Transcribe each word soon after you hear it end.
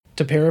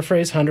To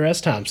paraphrase Hunter S.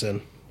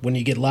 Thompson, when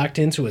you get locked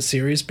into a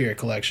serious beer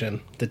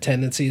collection, the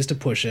tendency is to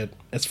push it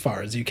as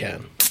far as you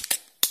can.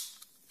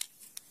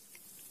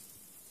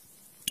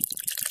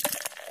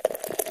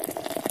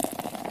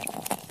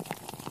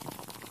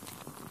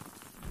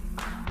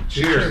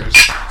 Cheers.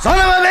 Son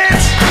of a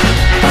bitch!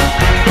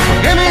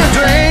 Give me a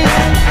drink!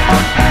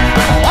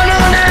 One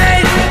more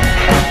night!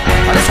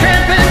 On this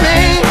camping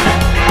thing!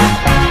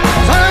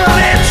 Son of a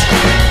bitch!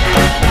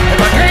 If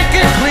I drink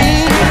it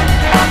clean,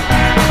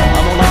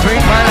 I'm gonna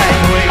drink my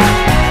life away.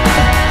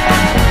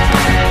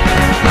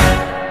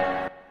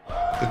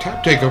 The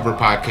Tap Takeover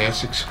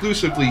podcast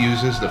exclusively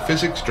uses the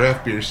Physics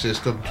Draft Beer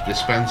System to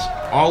dispense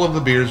all of the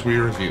beers we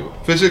review.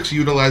 Physics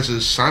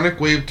utilizes sonic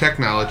wave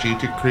technology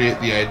to create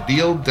the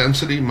ideal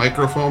density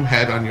microfoam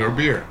head on your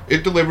beer.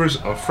 It delivers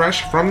a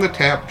fresh from the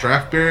tap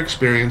draft beer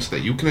experience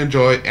that you can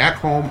enjoy at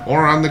home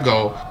or on the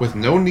go with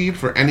no need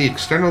for any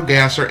external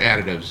gas or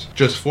additives.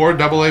 Just 4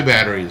 AA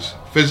batteries.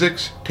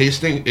 Physics,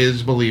 tasting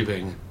is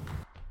believing.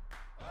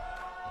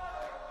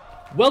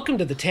 Welcome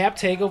to the Tap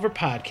Takeover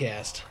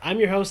podcast. I'm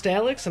your host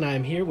Alex, and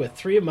I'm here with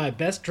 3 of my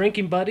best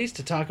drinking buddies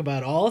to talk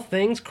about all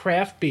things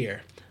craft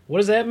beer. What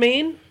does that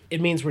mean? It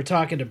means we're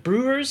talking to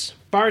brewers,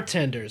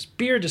 bartenders,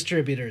 beer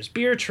distributors,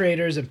 beer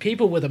traders, and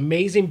people with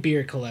amazing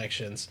beer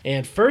collections.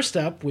 And first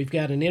up, we've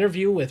got an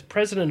interview with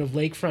President of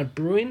Lakefront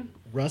Brewing,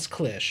 Russ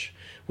Klisch.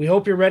 We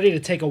hope you're ready to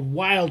take a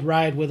wild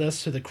ride with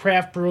us through the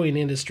craft brewing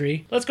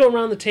industry. Let's go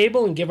around the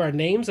table and give our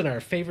names and our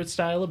favorite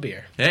style of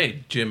beer. Hey,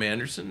 Jim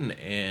Anderson,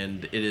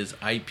 and it is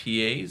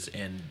IPAs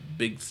and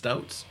big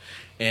stouts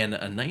and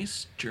a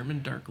nice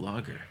German dark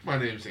lager. My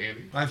name's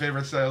Andy. My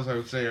favorite styles, I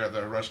would say, are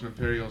the Russian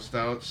Imperial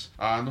Stouts.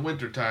 In the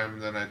wintertime,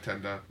 then I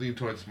tend to lean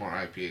towards more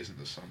IPAs in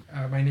the summer.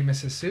 My name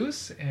is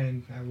Jesus,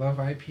 and I love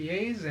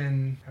IPAs,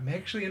 and I'm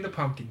actually into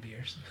pumpkin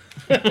beers.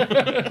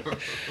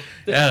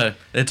 Yeah,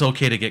 it's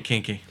okay to get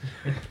kinky.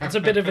 It's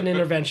a bit of an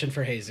intervention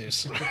for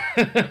Jesus.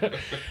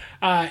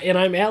 And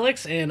I'm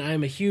Alex, and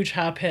I'm a huge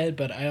hophead,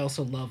 but I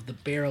also love the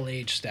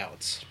barrel-aged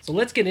stouts. So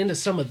let's get into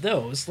some of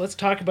those. Let's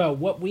talk about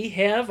what we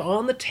have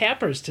on the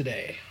tappers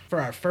today for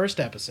our first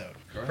episode.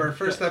 For our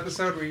first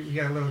episode, we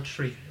got a little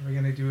treat. We're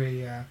going to do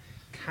a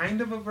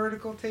kind of a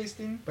vertical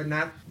tasting, but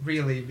not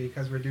really,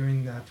 because we're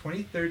doing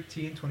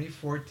 2013,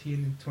 2014,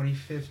 and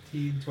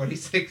 2015,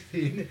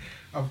 2016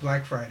 of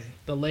Black Friday.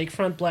 The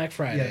Lakefront Black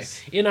Friday.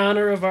 Yes. In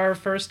honor of our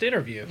first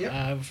interview.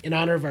 Yep. In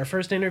honor of our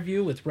first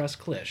interview with Russ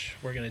Klisch.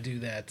 We're going to do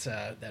that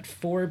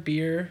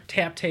 4-beer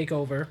tap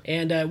takeover.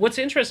 And what's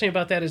interesting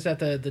about that is that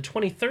the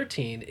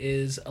 2013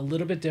 is a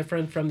little bit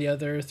different from the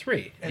other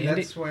 3. And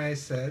Andy, that's why I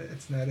said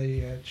it's not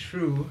a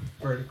true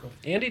vertical.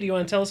 Andy, do you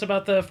want to tell us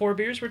about the 4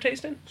 beers we're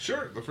tasting?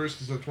 Sure. The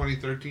first is the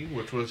 2013,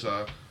 which was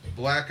a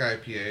black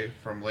IPA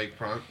from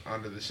Lakefront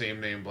under the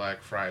same name,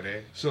 Black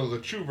Friday. So the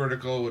true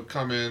vertical would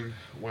come in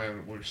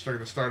when we're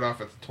starting to start off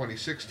at the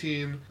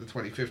 2016, the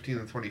 2015,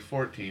 and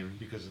 2014,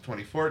 because the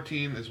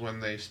 2014 is when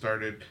they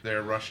started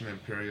their Russian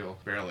Imperial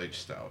barrel-aged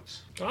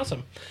stouts.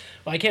 Awesome.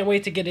 Well, I can't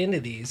wait to get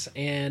into these,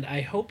 and I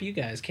hope you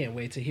guys can't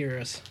wait to hear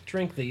us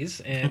drink these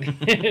and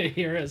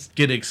hear us.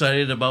 Get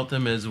excited about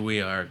them as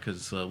we are,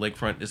 because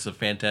Lakefront is a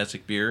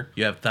fantastic beer.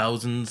 You have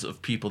thousands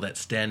of people that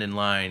stand in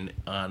line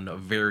on a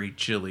very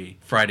chilly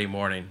Friday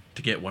morning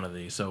to get one of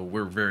these, so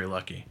we're very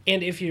lucky.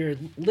 And if you're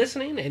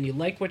listening and you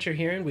like what you're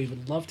hearing, we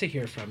would love to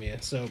hear from you.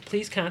 So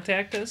please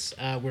contact us.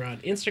 We're on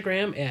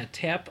Instagram at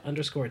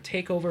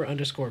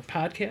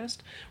tap_takeover_podcast.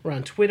 We're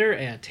on Twitter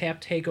at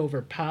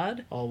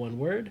taptakeoverpod, all one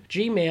word.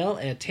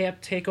 Gmail at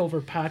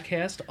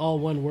taptakeoverpodcast, all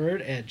one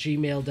word, at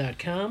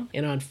gmail.com.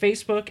 And on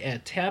Facebook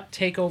at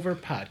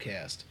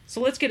taptakeoverpodcast. So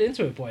let's get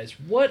into it, boys.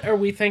 What are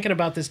we thinking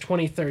about this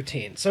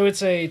 2013? So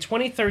it's a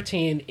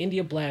 2013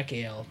 India Black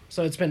Ale.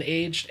 So it's been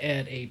aged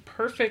at a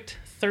perfect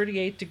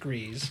 38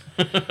 degrees.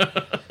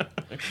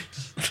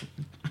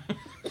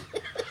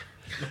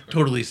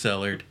 Totally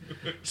cellared.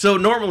 So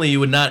normally you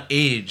would not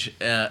age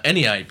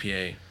any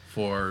IPA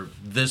for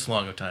this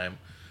long of time.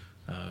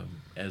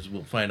 As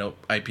we'll find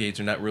out, IPAs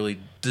are not really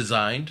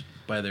designed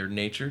by their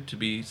nature to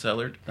be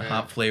cellared. The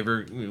hop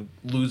flavor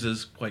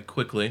loses quite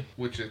quickly.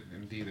 Which, it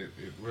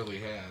really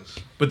has.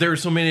 But there are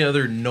so many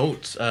other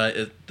notes.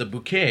 The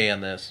bouquet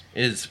on this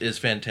is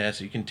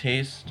fantastic. You can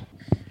taste,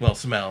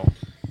 smell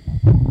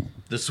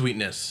the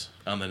sweetness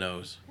on the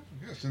nose.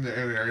 Yes, in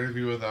our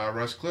interview with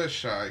Russ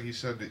Klisch, he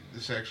said that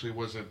this actually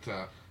wasn't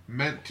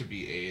meant to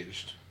be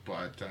aged,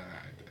 but I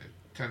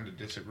tend to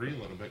disagree a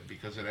little bit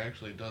because it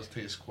actually does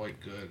taste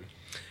quite good.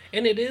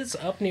 And it is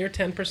up near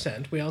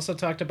 10%. We also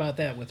talked about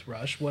that with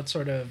Rush, what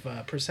sort of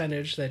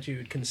percentage that you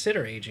would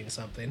consider aging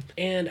something.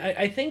 And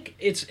I think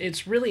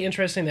it's really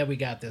interesting that we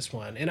got this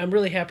one, and I'm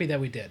really happy that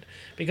we did,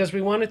 because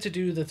we wanted to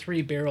do the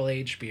 3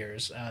 barrel-aged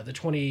beers, the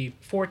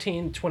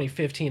 2014,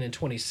 2015, and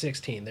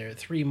 2016. They're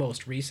 3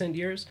 most recent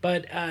years.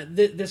 But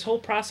this whole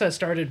process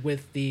started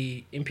with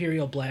the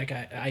Imperial Black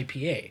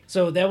IPA.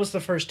 So that was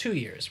the first 2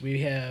 years.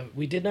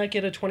 We did not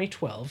get a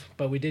 2012,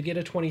 but we did get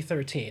a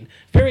 2013.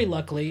 Very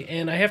luckily,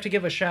 and I have to give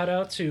give a shout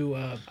out to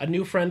a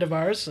new friend of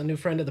ours, a new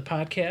friend of the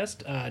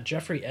podcast,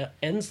 Jeffrey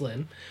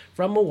Enslin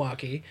from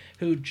Milwaukee,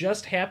 who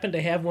just happened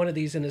to have one of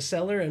these in his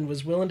cellar and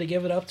was willing to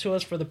give it up to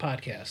us for the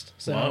podcast.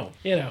 So, Wow.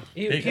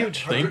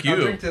 Huge. Thank I'll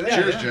you. drink to that,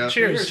 Cheers, yeah. Jeff.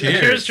 Cheers. Cheers.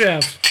 Cheers,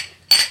 Jeff.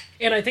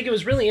 And I think it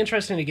was really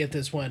interesting to get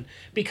this one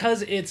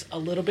because it's a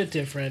little bit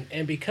different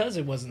and because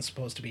it wasn't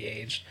supposed to be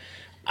aged.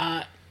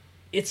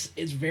 It's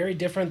very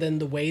different than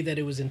the way that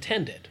it was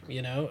intended,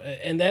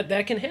 and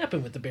that can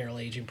happen with the barrel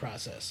aging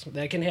process.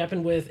 That can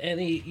happen with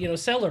any,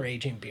 cellar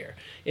aging beer.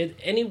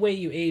 Any way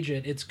you age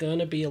it, it's going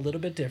to be a little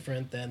bit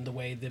different than the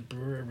way the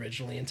brewer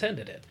originally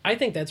intended it. I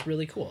think that's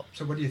really cool.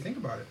 So what do you think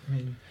about it? I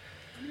mean,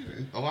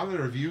 A lot of the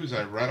reviews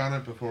I read on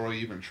it before we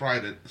even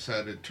tried it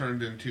said it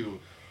turned into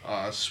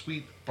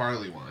sweet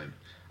barley wine.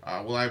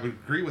 Well, I would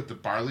agree with the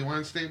barley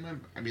wine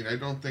statement. I mean, I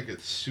don't think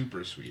it's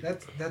super sweet.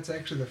 that's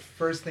actually the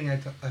first thing I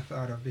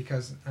thought of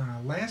because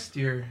last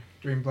year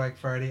during Black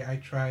Friday I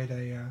tried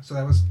so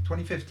that was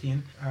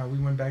 2015. We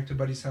went back to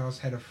Buddy's house,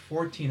 had a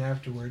 14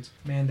 afterwards.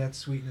 Man, that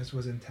sweetness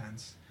was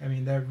intense. I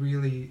mean,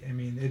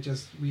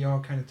 we all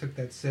kind of took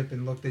that sip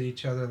and looked at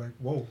each other like,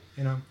 whoa,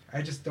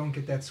 I just don't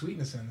get that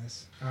sweetness in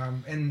this.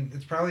 And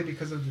it's probably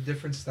because of the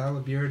different style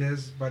of beer it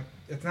is, but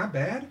it's not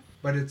bad,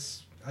 but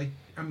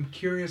I'm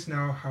curious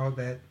now how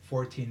that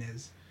 14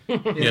 is.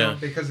 Yeah.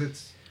 Because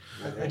it's...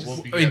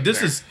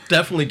 This is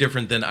definitely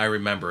different than I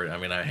remember it. I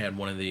mean, I had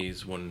one of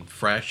these when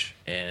fresh,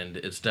 and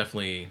it's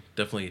definitely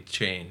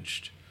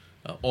changed.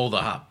 All the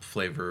hop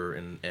flavor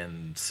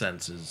and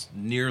sense is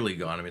nearly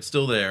gone. I mean, it's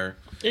still there,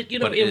 but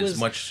it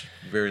is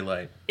very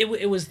light.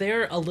 It was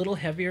there a little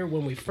heavier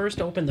when we first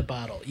opened the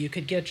bottle. You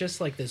could get just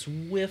like this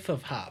whiff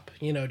of hop,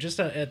 just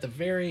at the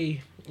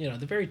very,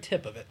 the very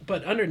tip of it.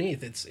 But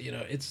underneath,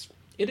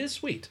 it is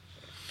sweet.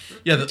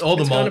 Yeah, all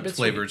the It's gone a malt bit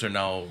flavors are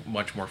now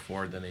much more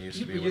forward than they used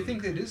to be. You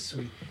think it is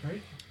sweet, right?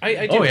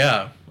 I do. Oh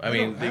yeah, I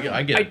mean,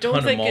 I get a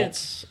ton of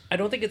malt. I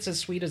don't think it's as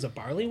sweet as a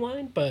barley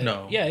wine, but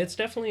No. yeah, it's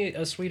definitely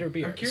a sweeter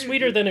beer. I'm curious-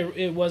 Sweeter than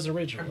it was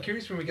originally. I'm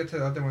curious when we get to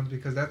the other ones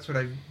because that's what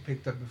I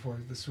picked up before,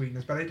 the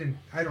sweetness. But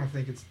I don't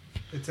think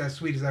it's as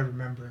sweet as I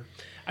remember.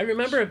 I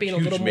remember it being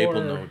Huge a little maple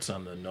more notes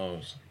on the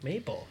nose.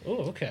 maple.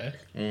 Oh, okay.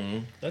 Mm-hmm.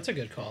 That's a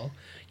good call.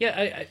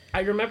 Yeah, I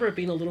remember it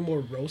being a little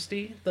more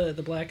roasty, the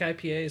black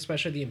IPA,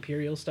 especially the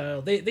Imperial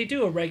style. They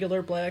do a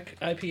regular black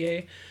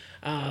IPA.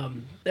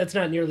 That's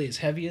not nearly as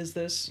heavy as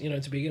this,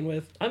 to begin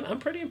with. I'm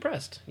pretty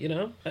impressed,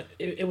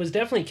 It was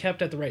definitely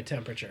kept at the right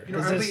temperature.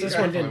 'Cause this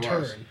one didn't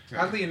definitely was. turn.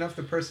 Yeah. Oddly enough,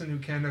 the person who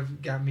kind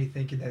of got me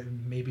thinking that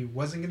maybe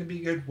wasn't going to be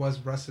good was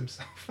Russ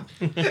himself.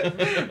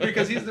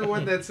 Because he's the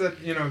one that said,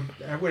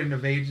 I wouldn't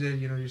have aged it,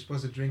 you're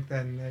supposed to drink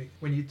that. And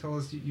when you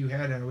told us you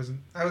had it, I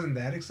wasn't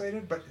that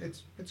excited, but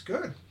it's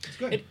good. It's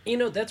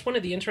good. That's one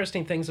of the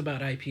interesting things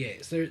about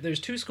IPAs. There's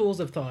two schools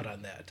of thought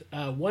on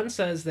that. One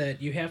says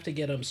that you have to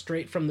get them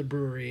straight from the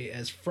brewery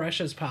as fresh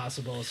as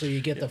possible so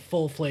you get the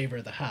full flavor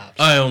of the hops.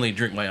 I only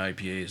drink my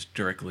IPAs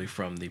directly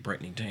from the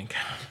brightening tank.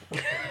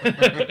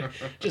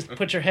 Just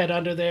put your head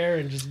under there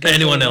and just go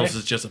Anyone there. else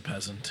is just a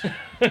peasant.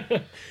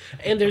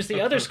 And there's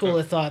the other school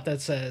of thought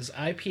that says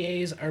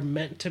IPAs are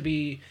meant to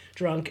be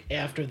drunk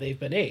after they've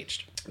been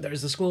aged.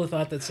 There's a school of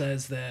thought that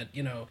says that,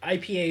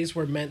 IPAs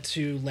were meant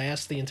to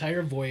last the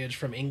entire voyage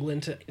from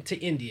England to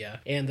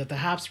India, and that the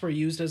hops were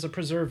used as a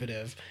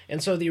preservative.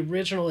 And so the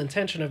original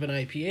intention of an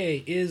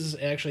IPA is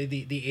actually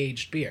the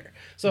aged beer.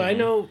 So I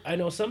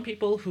know some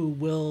people who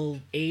will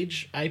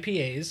age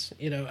IPAs,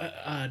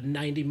 a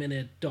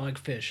 90-minute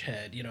Dogfish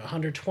Head,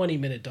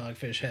 120-minute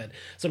Dogfish Head,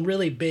 some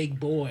really big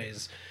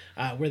boys.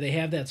 Where they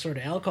have that sort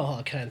of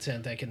alcohol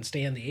content that can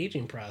stand the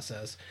aging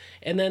process.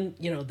 And then,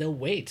 they'll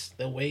wait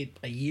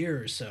a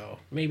year or so,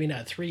 maybe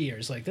not 3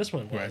 years like this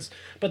one was, Right.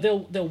 but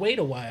they'll wait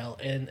a while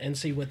and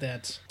see what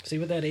that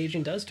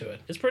aging does to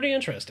it. It's pretty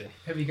interesting.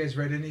 Have you guys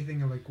read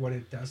anything of like what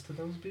it does to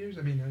those beers?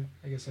 I mean,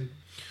 I guess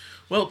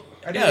Well,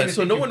 I didn't yeah, even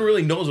so think no of- one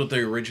really knows what the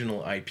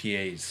original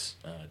IPAs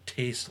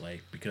taste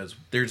like because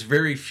there's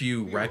very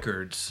few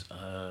records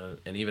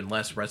and even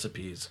less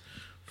recipes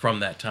from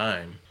that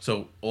time.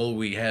 So all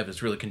we have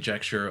is really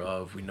conjecture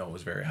of we know it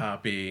was very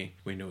hoppy,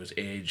 we knew it was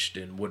aged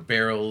in wood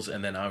barrels,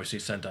 and then obviously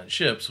sent on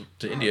ships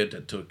to India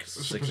that took It's a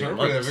 6-8 preservative.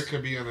 months. It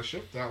could be on a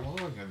ship that long,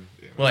 and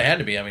Well, it had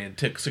to be. I mean, it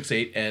took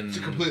 6-8 and... it's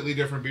a completely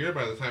different beer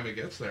by the time it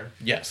gets there.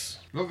 Yes.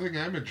 Another thing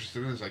I'm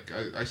interested in is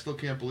I still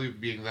can't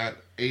believe being that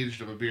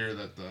aged of a beer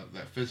that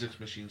that physics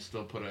machine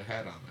still put a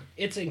head on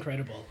it. It's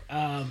incredible.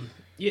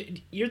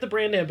 You're the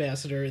brand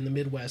ambassador in the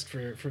Midwest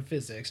for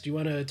physics. Do you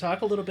want to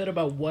talk a little bit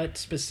about what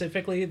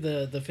specifically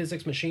the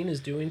physics machine is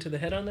doing to the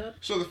head on that?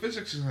 So the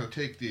physics is going to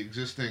take the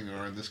existing,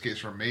 or in this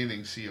case,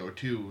 remaining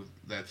CO2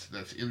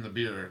 that's in the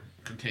beer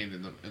contained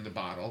in the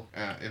bottle,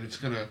 and it's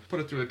going to put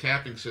it through a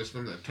tapping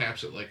system that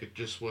taps it like it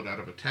just would out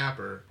of a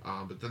tapper.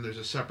 But then there's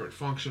a separate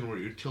function where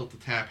you tilt the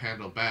tap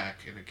handle back,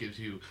 and it gives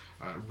you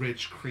a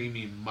rich,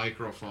 creamy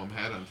microfoam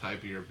head on top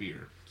of your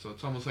beer. So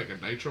it's almost like a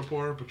nitro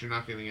pour, but you're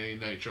not getting any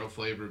nitro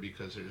flavor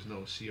because there's no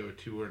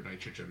CO2 or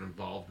nitrogen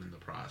involved in the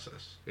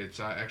process.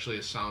 It's actually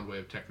a sound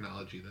wave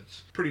technology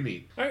that's pretty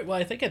neat. All right, well,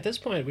 I think at this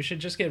point we should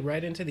just get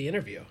right into the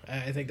interview.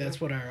 I think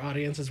that's what our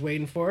audience is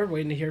waiting for,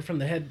 waiting to hear from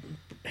the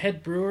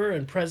head brewer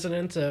and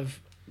president of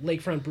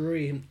Lakefront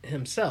Brewery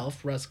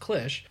himself, Russ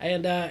Klisch.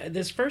 And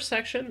this first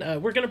section,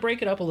 we're going to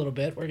break it up a little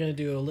bit. We're going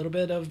to do a little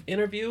bit of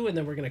interview, and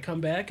then we're going to come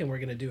back and we're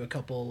going to do a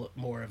couple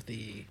more of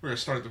the... We're going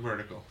to start the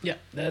vertical. Yeah,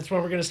 that's where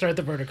we're going to start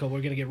the vertical.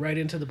 We're going to get right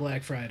into the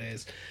Black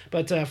Fridays.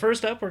 But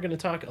first up, we're going to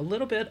talk a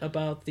little bit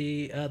about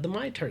the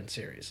My Turn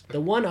series,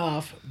 the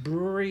one-off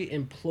brewery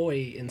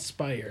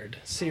employee-inspired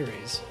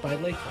series by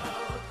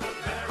Lakefront.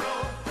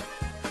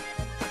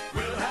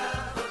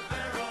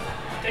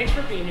 Thanks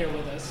for being here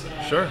with us.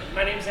 Sure.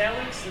 My name's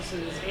Alex. This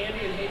is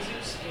Andy and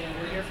Jesus, and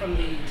we're here from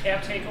the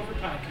Tap Takeover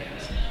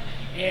podcast.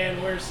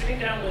 And we're sitting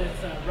down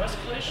with Russ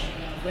Klisch,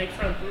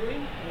 Lakefront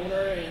Brewing,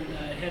 owner and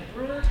head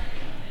brewer.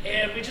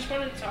 And we just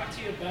wanted to talk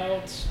to you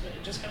about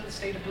just kind of the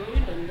state of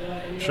brewing and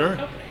your Sure.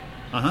 company.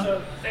 Uh-huh.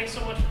 So thanks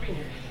so much for being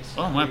here with us.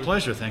 Oh, my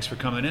pleasure. Thanks for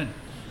coming in.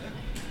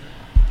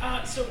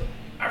 So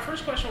our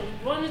first question,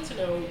 we wanted to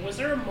know, was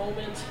there a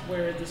moment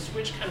where the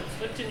switch kind of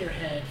flipped in your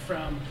head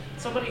from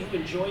somebody who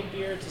enjoyed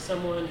beer to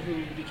someone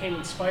who became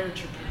inspired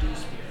to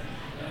produce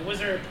beer? Was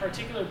there a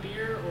particular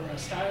beer or a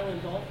style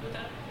involved with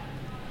that?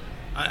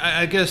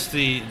 I guess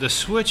the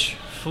switch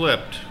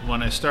flipped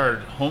when I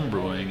started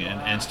homebrewing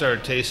and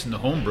started tasting the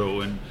homebrew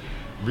and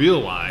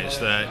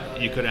realized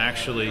that you could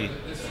actually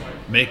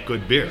make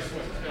good beer.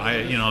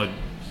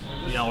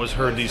 You always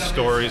heard these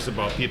stories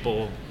about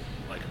people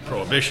like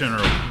Prohibition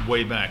or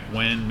way back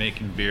when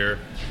making beer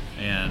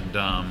and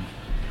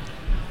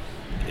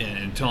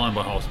telling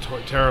about how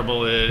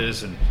terrible it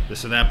is and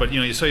this and that, but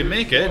so you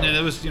make it and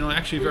it was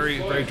actually very,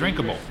 very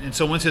drinkable. And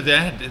so once that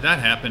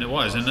happened, it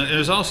was. And there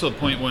was also a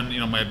point when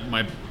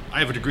I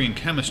have a degree in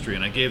chemistry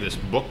and I gave this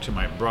book to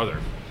my brother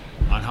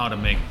on how to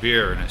make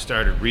beer, and I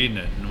started reading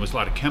it, and there was a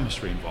lot of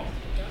chemistry involved.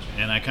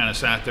 And I kind of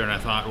sat there and I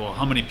thought, well,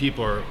 how many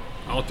people are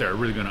out there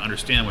really going to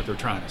understand what they're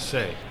trying to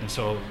say? And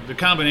so the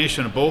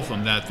combination of both of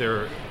them, that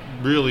there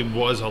really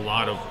was a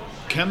lot of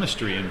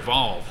chemistry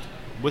involved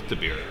with the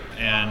beer,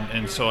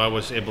 and so I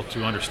was able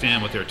to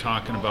understand what they were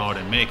talking about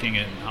and making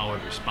it and how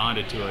it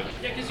responded to it.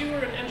 Yeah, because you were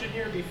an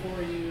engineer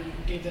before you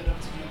gave that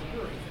up to do the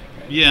brewery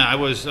thing, right? Yeah,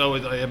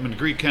 I'm a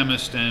degree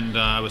chemist, and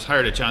I was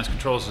hired at Johnson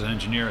Controls as an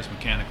engineer, as a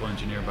mechanical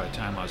engineer by the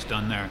time I was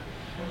done there.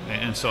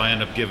 And so I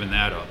ended up giving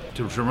that up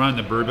to run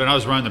the brewery. But I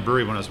was running the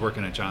brewery when I was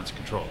working at Johnson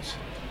Controls.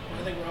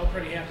 I think we're all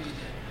pretty happy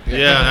you did.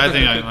 Yeah, I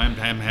think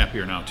I'm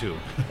happier now too.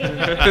 All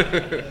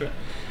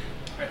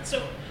right,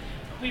 so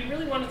we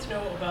really wanted to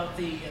know about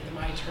the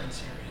My Turn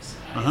series.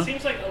 It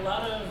seems like a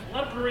lot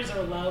of breweries have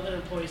allowed their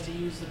employees to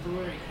use the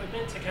brewery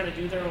equipment to kind of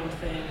do their own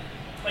thing,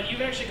 but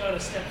you've actually gone a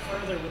step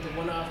further with the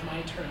one-off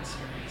My Turn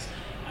series,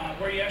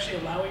 where you actually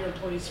allow your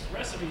employees'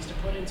 recipes to be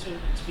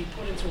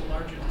put into a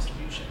larger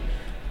distribution.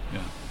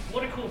 Yeah.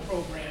 What a cool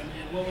program,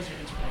 and what was your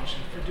inspiration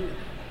for doing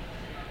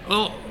that?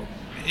 Well,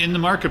 in the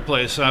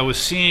marketplace, I was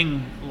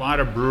seeing a lot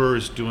of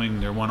brewers doing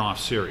their one-off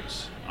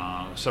series.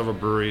 Several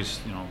breweries,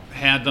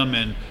 had them,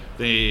 and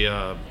they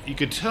you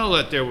could tell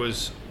that there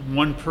was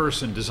one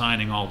person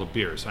designing all the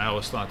beers. I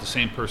always thought the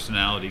same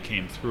personality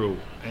came through,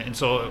 and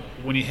so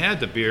when he had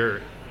the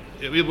beer,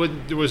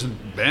 it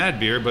wasn't bad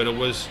beer, but it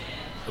was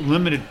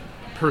limited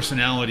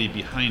personality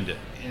behind it.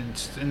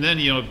 And then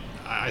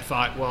I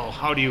thought, well,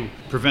 how do you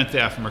prevent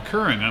that from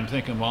occurring? And I'm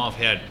thinking, well, if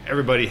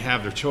everybody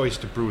have their choice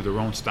to brew their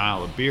own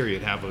style of beer,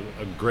 you'd have a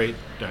great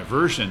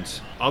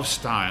divergence of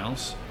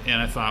styles.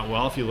 And I thought,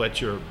 well, if you let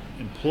your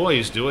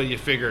employees do it, you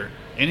figure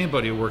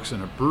anybody who works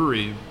in a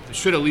brewery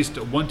should at least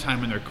at one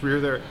time in their career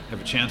there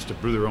have a chance to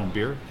brew their own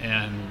beer.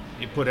 And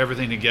you put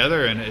everything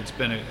together, and it's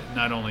been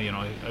not only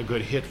a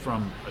good hit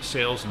from a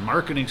sales and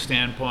marketing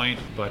standpoint,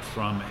 but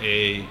from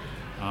a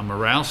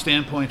morale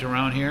standpoint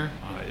around here.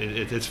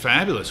 It's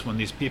fabulous when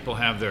these people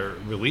have their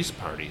release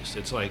parties.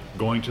 It's like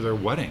going to their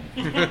wedding.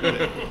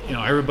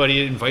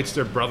 Everybody invites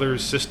their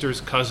brothers, sisters,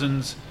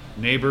 cousins,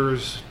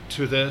 neighbors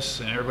to this,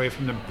 and everybody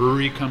from the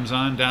brewery comes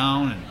on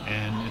down,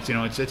 and it's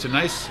a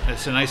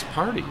nice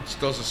party.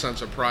 Instills a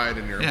sense of pride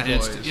in your Yeah,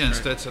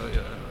 employees. that's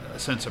a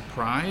sense of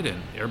pride,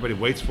 and everybody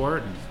waits for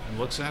it and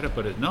looks at it.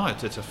 But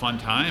it's a fun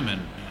time,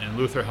 and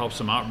Luther helps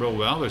them out real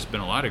well. There's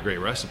been a lot of great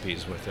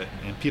recipes with it,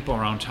 and people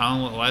around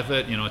town love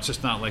it. It's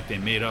just not like they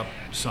made up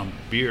some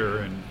beer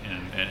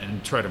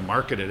and try to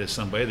market it as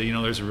somebody.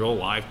 There's a real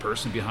live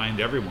person behind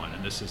everyone,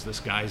 and this is this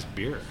guy's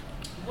beer.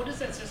 What does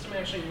that system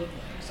actually look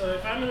like? So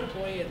if I'm an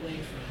employee at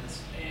Lakefront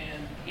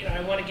and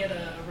I want to get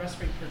a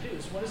recipe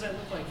produced, what does that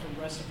look like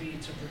from recipe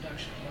to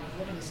production?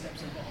 What are the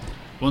steps involved?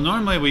 Well,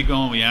 normally we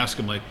go and we ask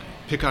them,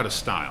 pick out a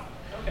style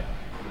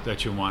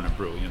that you want to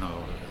brew.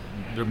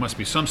 There must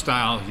be some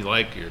style you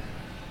like that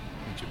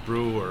you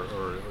brew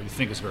or you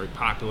think is very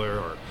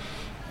popular.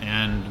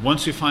 And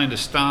once we find a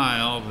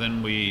style,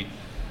 then we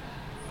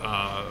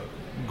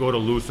go to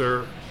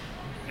Luther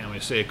and we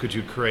say, could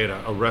you create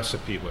a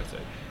recipe with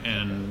it?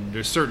 And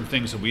there's certain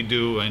things that we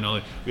do. I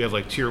know we have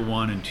like tier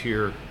 1 and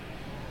tier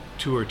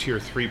 2 or tier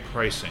 3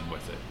 pricing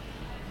with it.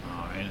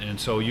 And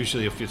so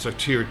usually if it's a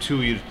tier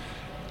 2,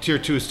 tier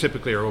 2 is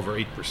typically are over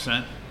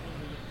 8%.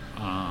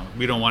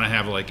 We don't want to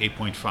have like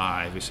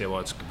 8.5. We say, well,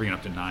 let's bring it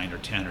up to 9 or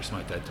 10 or something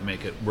like that to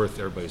make it worth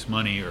everybody's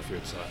money. Or if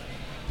it's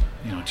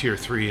tier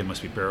 3, it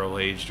must be barrel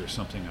aged or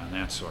something on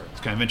that sort.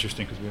 It's kind of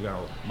interesting because we've got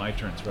all my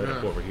turns right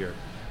up over here.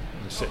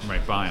 We're sitting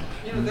right by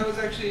them. That was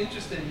actually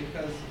interesting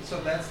because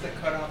so that's the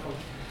cutoff of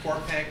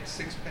 4-pack,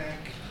 6-pack.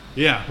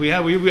 Yeah, we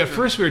at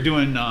first we were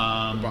doing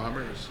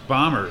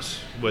Bombers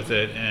with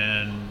it,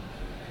 and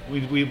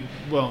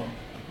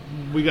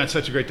we got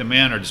such a great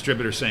demand. Our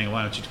distributor saying,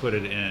 why don't you put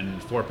it in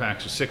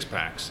 4-packs or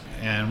 6-packs?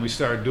 And we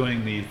started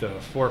doing the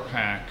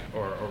 4-pack,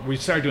 or we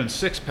started doing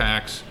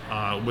 6-packs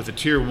with a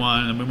tier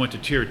 1, and we went to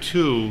tier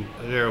 2.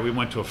 There we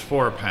went to a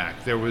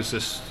 4-pack. There was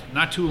this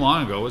not too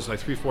long ago, it was like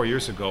 3-4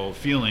 years ago,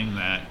 feeling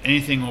that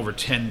anything over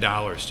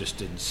 $10 just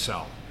didn't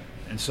sell.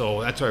 And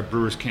so that's why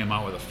brewers came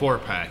out with a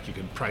 4-pack. You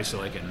could price it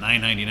like at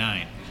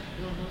 $9.99,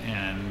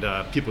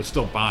 and people would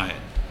still buy it.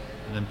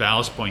 And then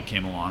Ballast Point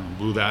came along and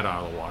blew that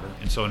out of the water.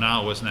 And so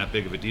now it wasn't that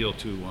big of a deal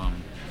to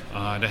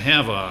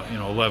have a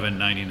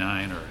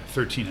 $11.99 or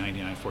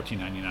 $13.99,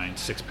 $14.99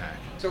 6-pack.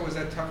 So was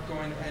that tough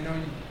going? I know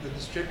the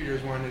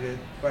distributors wanted it,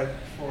 but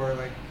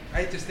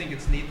I just think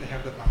it's neat to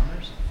have the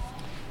bombers.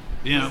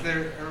 Yeah. Is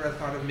there a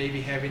thought of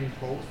maybe having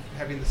both,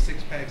 having the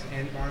 6-packs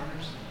and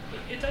bombers?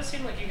 It does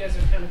seem like you guys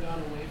have kind of gone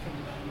away from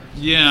the bombers.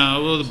 Yeah,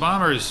 well, the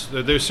bombers,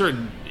 there's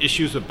certain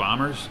issues with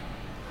bombers.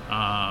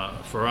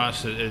 For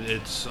us,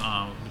 it's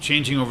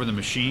changing over the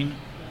machine,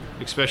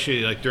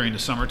 especially like during the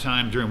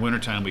summertime. During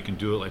wintertime, we can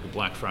do it like a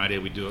Black Friday.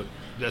 We do it.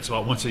 That's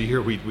about once a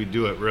year we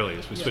do it really.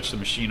 Is we switch the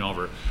machine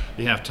over.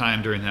 You have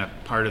time during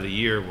that part of the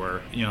year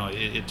where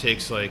it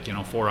takes like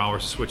 4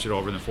 hours to switch it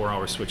over, and then 4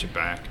 hours to switch it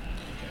back,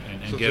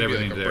 and so get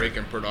everything like a there. break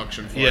in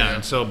production for you. Yeah,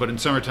 and so but in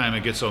summertime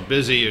it gets so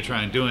busy. You're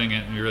trying doing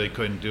it, and you really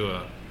couldn't do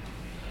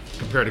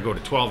compared to go to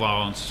 12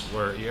 ounce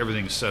where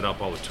everything's set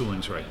up, all the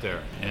tooling's right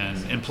there,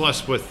 and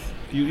plus with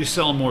you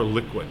sell more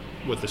liquid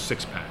with the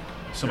 6-pack.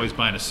 Somebody's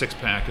buying a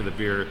 6-pack of the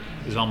beer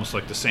is almost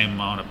like the same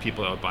amount of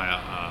people that would buy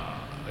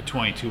a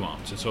 22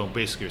 ounce, and so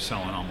basically you're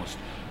selling almost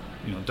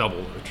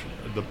double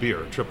the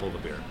beer, triple the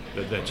beer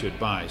that you'd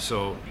buy.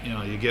 So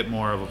you get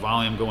more of a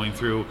volume going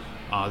through.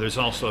 There's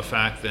also a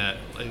fact that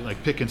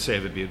like Pick and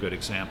Save would be a good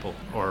example,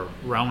 or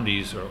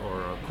Roundy's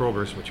or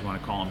Kroger's, what you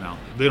want to call them now.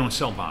 They don't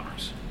sell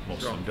bombers.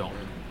 Most of them don't.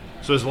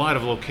 So there's a lot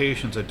of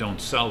locations that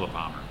don't sell the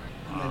bomber.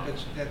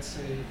 That's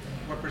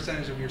what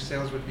percentage of your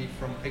sales would be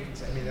from Pick and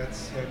Save? I mean,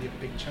 that's got to be a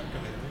big chunk of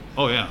it, right?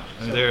 Oh yeah,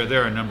 so,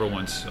 they're our number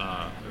one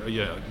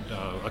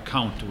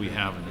account we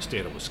have in the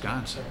state of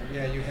Wisconsin. So,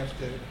 yeah, you have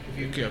to. If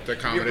you have to you're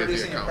accommodate the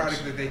producing a accounts.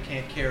 product that they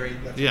can't carry,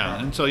 that's a Yeah,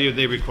 problem. and so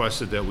they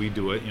requested that we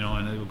do it,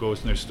 and it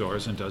goes in their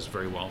stores and does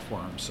very well for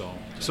them.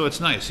 So it's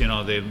nice,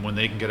 when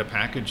they can get a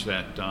package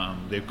that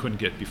they couldn't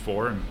get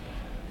before, and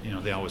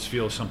they always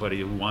feel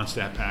somebody who wants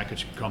that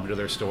package can come to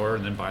their store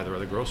and then buy their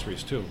other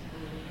groceries too.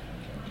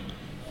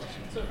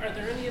 So are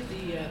there any of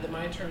the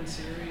My Turn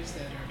series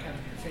that are kind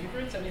of your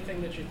favorites?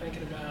 Anything that you're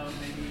thinking about,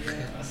 maybe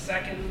a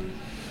second?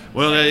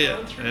 Well,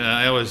 run through?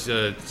 I always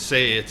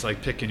say it's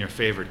like picking your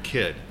favorite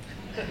kid.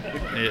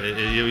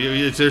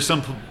 There's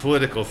some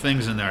political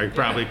things in there. You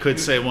probably could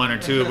say one or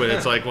two, but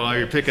it's like, well,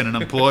 you're picking an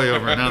employee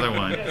over another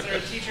one. Is there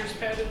a teacher's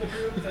pet in the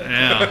group?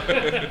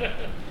 Yeah.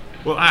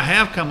 Well, I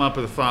have come up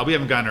with a thought. We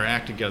haven't gotten our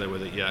act together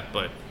with it yet,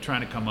 but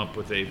trying to come up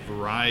with a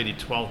variety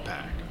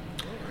 12-pack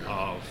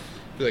of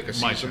Like a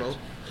My seasonal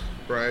Turns.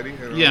 variety?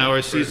 Yeah, or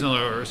a seasonal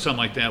or something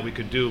like that we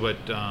could do, but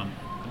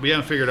we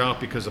haven't figured out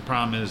because the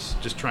problem is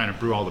just trying to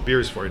brew all the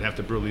beers for it. You'd have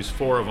to brew at least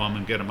 4 of them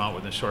and get them out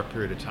within a short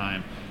period of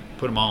time,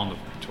 put them all in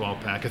the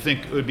 12-pack. I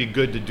think it would be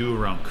good to do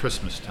around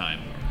Christmas time.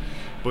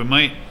 We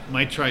might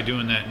try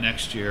doing that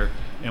next year,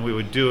 and we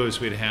would do is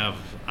we'd have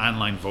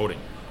online voting.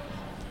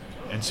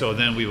 And so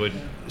then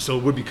so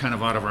it would be kind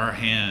of out of our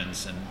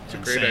hands, and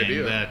great saying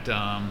idea. that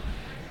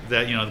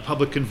the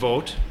public can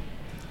vote,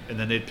 and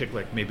then they'd pick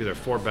like maybe their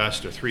 4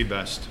 best or 3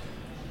 best,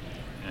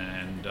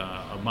 and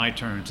of My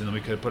Turns, and then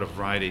we could put a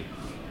variety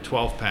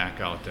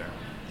 12-pack out there.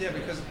 Yeah,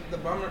 because the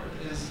bummer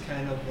is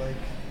kind of like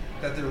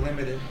that they're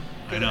limited.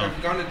 I know.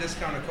 I've gone to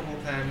discount a couple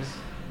of times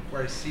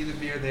where I see the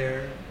beer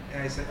there,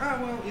 and I say,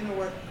 oh, well, you know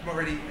what,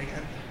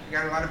 I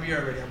got a lot of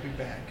beer already, I'll be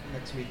back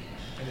next week,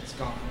 and it's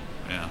gone.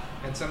 Yeah.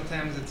 And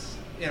sometimes it's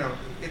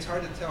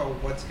hard to tell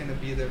what's going to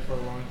be there for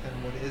a long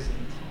time, what isn't.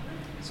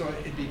 So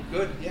it'd be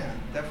good, yeah,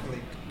 definitely.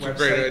 It's a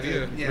great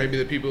idea. Maybe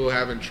the people who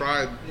haven't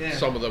tried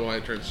some of the My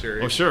Turn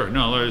series. Oh, sure.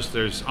 No,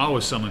 there's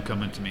always someone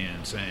coming to me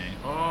and saying,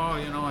 oh,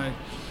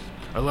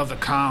 I love the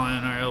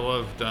Colin, or I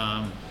loved,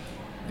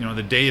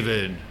 the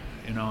David.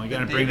 You got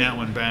to bring that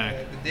one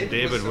back. The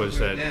David was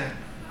that. good, yeah.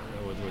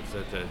 Was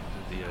that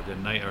the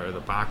night or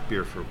the Bach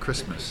beer for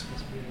Christmas?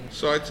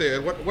 So I'd say,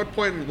 at what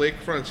point in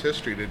Lakefront's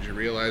history did you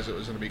realize it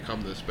was going to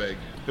become this big?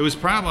 It was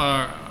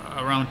probably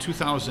around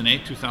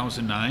 2008,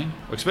 2009,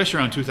 especially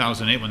around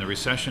 2008 when the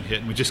recession hit,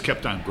 and we just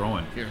kept on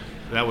growing. Yeah.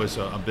 That was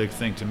a big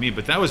thing to me.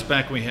 But that was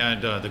back when we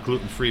had the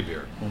gluten-free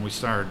beer, when we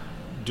started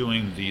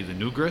doing the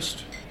new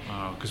grist,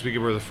 because we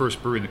were the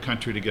first brewery in the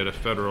country to get a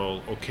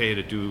federal okay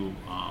to do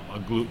a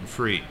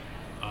gluten-free.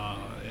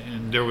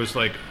 And there was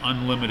like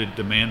unlimited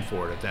demand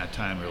for it at that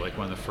time. We were like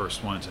one of the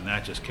first ones, and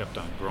that just kept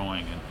on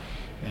growing.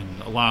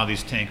 And a lot of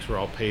these tanks were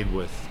all paid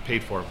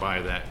for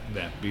by that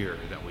beer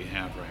that we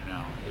have right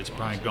now. It's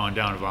probably gone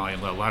down in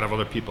volume. A lot of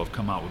other people have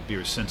come out with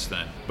beers since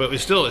then. But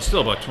it's still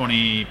about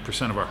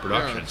 20% of our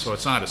production, Yeah, so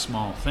it's not a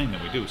small thing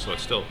that we do. So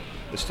it's still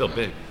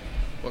big.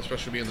 Well,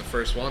 especially being the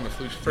first one, the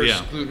first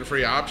Yeah.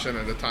 gluten-free option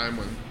at a time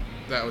when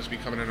that was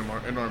becoming an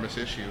enormous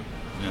issue.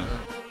 Yeah.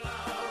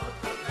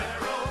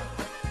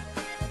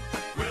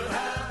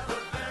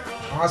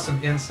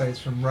 Awesome insights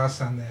from Russ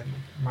on that.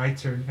 My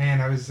turn.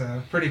 Man, I was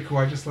pretty cool.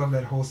 I just love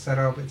that whole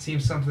setup. It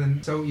seems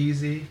something so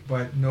easy,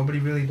 but nobody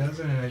really does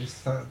it, and I just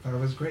thought it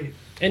was great.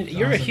 And It's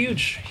you're a awesome.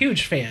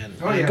 huge fan,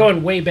 Oh, yeah.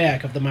 going way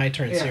back of the My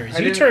Turn Yeah, series. I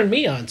You didn't- turned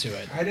me onto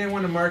it. I didn't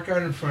want to mark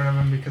out in front of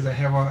them because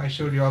I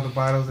showed you all the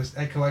bottles.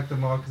 I collect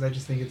them all because I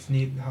just think it's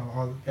neat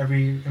how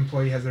every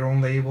employee has their own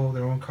label,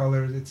 their own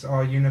colors. It's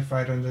all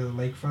unified under the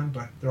lakefront,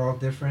 but they're all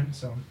different.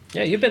 So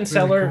Yeah, you've been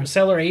Really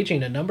cellar cool.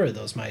 aging a number of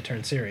those My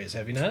Turn series,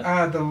 have you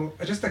not?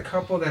 just a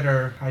couple that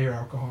are higher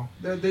alcohol.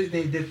 They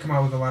did come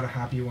out with a lot of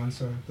hoppy ones,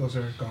 so those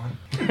are gone.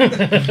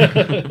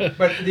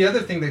 But the other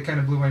thing that kind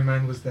of blew my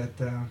mind was that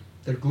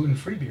they're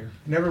gluten-free beer.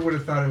 Never would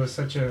have thought it was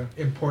such a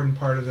important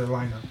part of their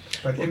lineup,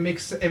 but it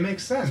makes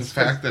sense. The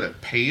fact that it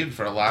paid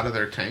for a lot of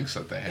their tanks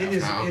that they have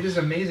now. It is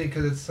amazing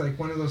because it's like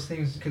one of those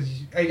things. Because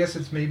I guess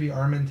it's maybe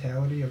our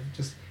mentality of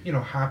just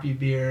hoppy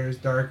beers,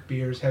 dark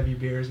beers, heavy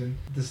beers, and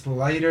this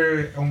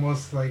lighter,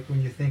 almost like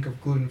when you think of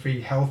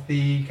gluten-free,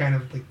 healthy kind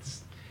of like this.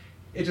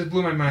 It just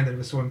blew my mind that it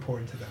was so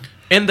important to them.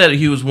 And that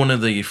he was one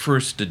of the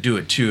first to do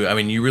it too. I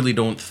mean, you really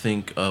don't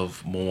think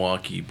of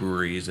Milwaukee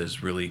breweries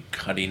as really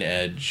cutting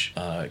edge,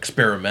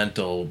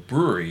 experimental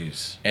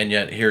breweries, and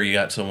yet here you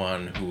got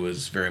someone who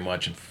was very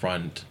much in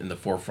the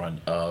forefront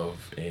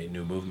of a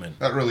new movement.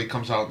 That really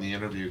comes out in the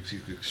interview because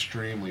he's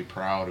extremely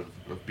proud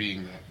of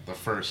being the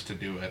first to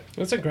do it.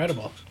 That's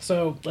incredible.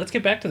 So let's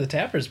get back to the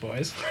tappers,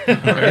 boys.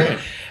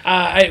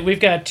 We've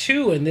got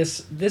two in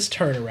this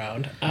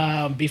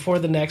turnaround before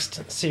the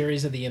next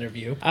series of the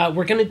interview.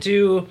 We're going to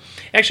do...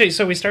 Actually,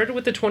 so we started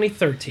with the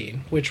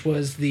 2013, which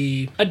was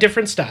a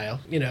different style.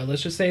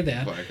 Let's just say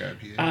that. Black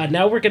IPA.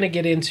 Now we're going to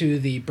get into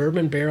the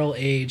bourbon barrel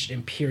aged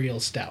imperial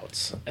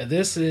stouts.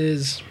 This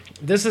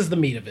is the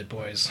meat of it,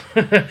 boys.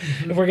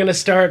 If we're going to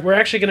start, we're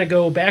actually going to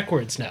go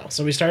backwards now.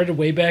 So we started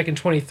way back in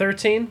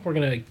 2013. We're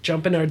going to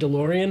jump in our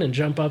DeLorean and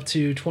jump up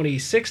to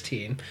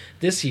 2016,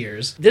 this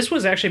year's. This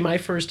was actually my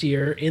first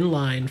year in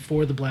line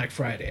for the Black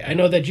Friday. I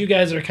know that you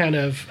guys are kind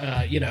of,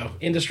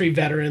 industry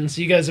veterans.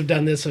 You guys have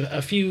done this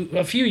a few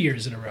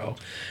years in a row.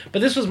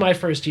 But this was my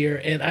first year,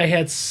 and I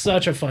had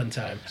such a fun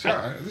time.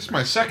 So, this is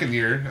my second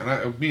year,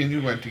 and me and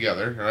you went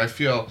together, and I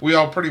feel we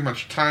all pretty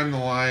much timed the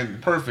line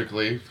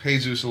perfectly.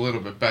 Jesus a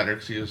little bit better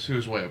because he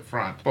was way up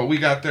front. But we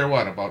got there,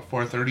 about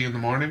 4:30 in the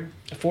morning?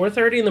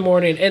 4:30 in the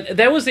morning, and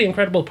that was the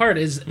incredible part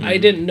is I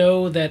didn't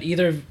know that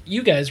either of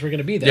you guys were going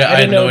to be there. Yeah, I didn't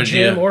I had know no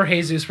Jim idea. or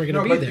Jesus were going to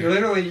No, be but there.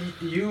 literally,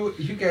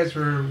 you guys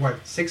were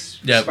what, 6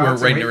 Yeah,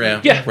 spots we're right away near,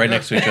 from- Yeah. right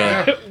next to each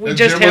other. We And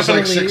just Jim was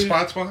happened like to 6 leave.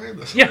 spots behind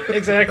us. Yeah,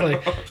 exactly.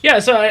 Yeah,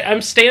 so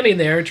I'm standing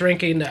there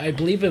drinking, I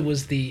believe it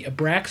was the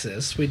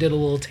Abraxas. We did a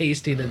little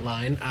tasting in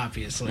line,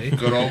 obviously.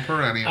 Good old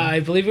perennial. I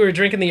believe we were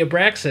drinking the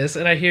Abraxas,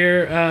 and I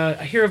hear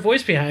a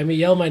voice behind me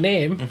yell my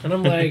name, and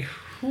I'm like,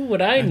 who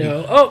would I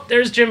know? Oh,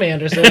 there's Jim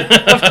Anderson,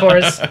 of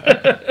course.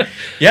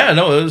 Yeah,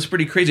 no, it was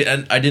pretty crazy,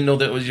 and I didn't know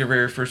that was your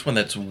very first one.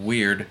 That's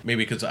weird.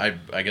 Maybe because I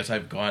guess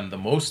I've gone the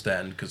most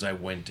then because I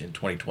went in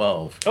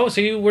 2012. Oh,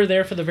 so you were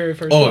there for the very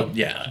first Oh one?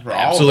 yeah, For all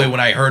of absolutely. them. When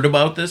I heard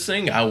about this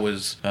thing, I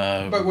was.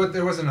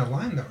 There wasn't a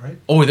line though, right?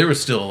 Oh, there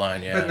was still a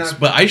line, yeah. But not-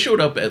 But I showed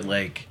up at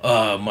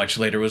much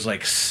later. It was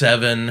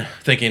 7,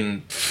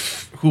 thinking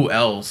who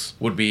else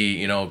would be,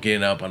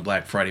 getting up on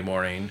Black Friday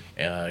morning,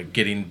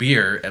 getting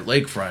beer at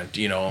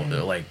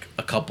Lakefront, like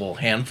a couple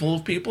handful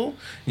of people.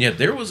 And yet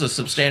there was a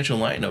substantial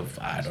line of,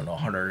 I don't know,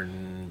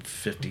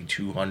 150,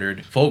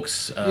 200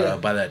 folks Yeah.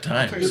 by that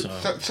time. It So.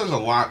 says a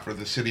lot for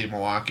the city of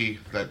Milwaukee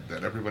that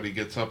everybody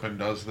gets up and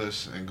does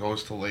this and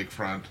goes to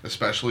Lakefront,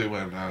 especially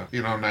when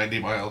 90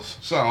 miles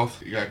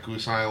south you got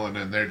Goose Island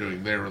and they're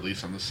doing their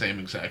release on the same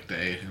exact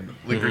day, and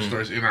liquor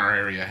stores in our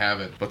area have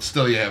it, but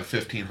still you have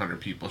 1,500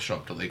 people show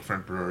up to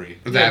Lakefront Brewery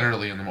that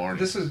early in the morning.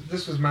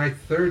 This was my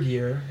third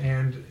year,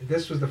 and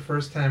this was the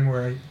first time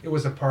where it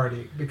was a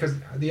party, because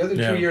the other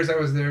Yeah. 2 years I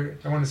was there,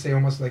 I want to say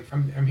almost like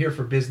I'm here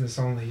for business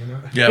only,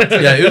 Yeah,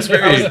 it was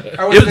very.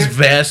 I was It was there-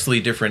 vastly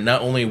different.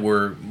 Not only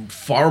were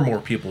far more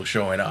people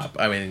showing up.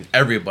 I mean,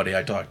 everybody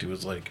I talked to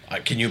was like,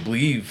 "Can you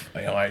believe?"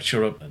 I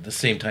showed up at the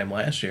same time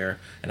last year,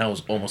 and I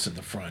was almost in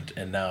the front,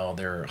 and now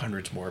there are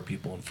hundreds more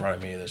people in front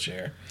of me this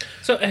year.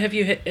 So have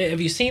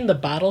you seen the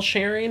bottle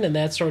sharing and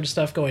that sort of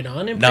stuff going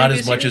on in Not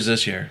previous as much years? as this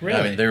this year. I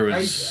Really? mean, there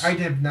was. I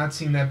have not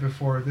seen that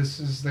before. This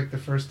is like the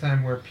first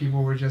time where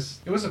people were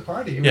just. It was a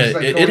party. It Yeah, was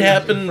like it going to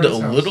happened a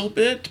friend's house. little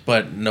bit,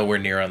 but nowhere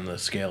near on the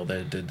scale that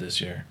it did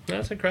this year.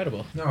 That's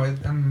incredible. No,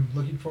 I'm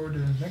looking forward to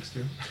the next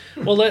year.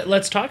 Well,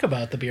 let's talk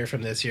about the beer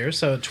from this year.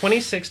 So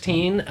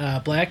 2016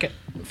 Black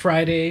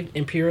Friday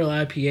Imperial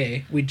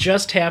IPA. We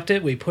just tapped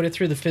it. We put it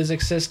through the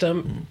physics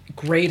system.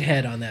 Great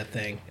head on that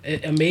thing.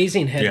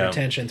 Amazing head Yeah.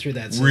 retention through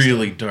that system.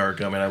 Really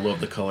dark. I mean, I love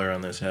the color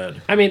on this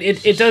head. I mean,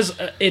 it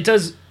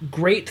does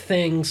great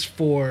things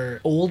for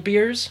old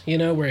beers, you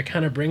know, where it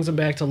kind of brings them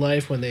back to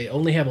life when they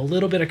only have a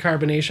little bit of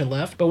carbonation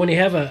left. But when you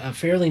have a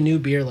fairly new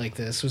beer like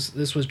this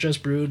was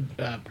just brewed,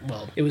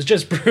 it was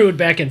just brewed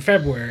back in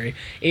February,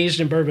 aged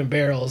in bourbon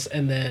barrels,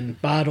 and then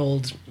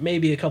bottled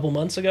maybe a couple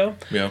months ago.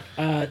 Yeah.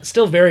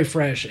 Still very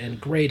fresh and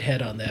great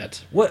head on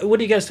that. What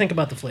do you guys think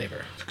about the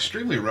flavor? It's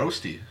extremely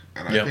roasty.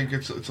 And I Yeah. think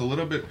it's a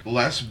little bit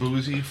less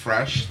boozy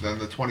fresh than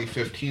the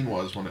 2015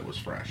 was when it was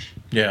fresh.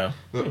 Yeah.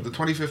 The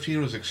 2015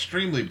 was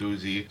extremely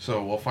boozy,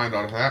 so we'll find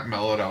out how that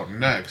mellowed out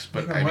next.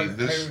 But You know I what? mean,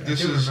 this I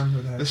this do is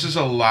remember that. this is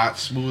a lot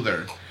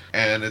smoother,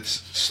 and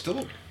it's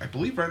still, I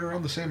believe, right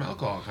around the same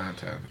alcohol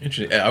content.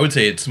 Interesting. I would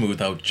say it's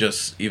smoothed out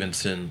just even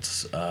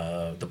since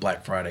the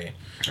Black Friday.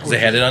 'Cause they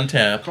had it on A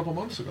tap couple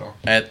months ago.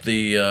 at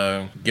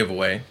the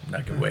giveaway.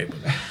 Not giveaway,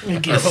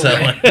 but Giveaway.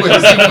 selling.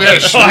 I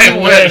wish. I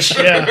wish.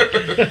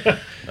 Yeah.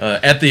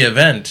 At the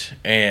event,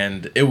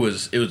 and it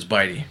was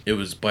bitey. It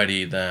was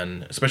bitey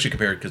then, especially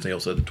compared because they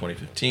also had the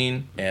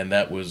 2015, and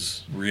that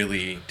was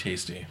really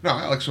tasty. No,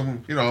 Alex,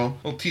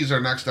 we'll tease our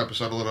next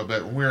episode a little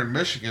bit. When we were in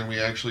Michigan, we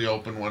actually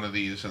opened one of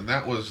these, and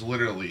that was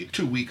literally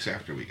 2 weeks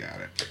after we got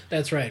it.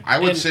 That's right. I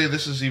would And- say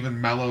this is even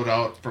mellowed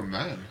out from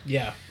then.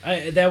 Yeah,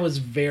 that was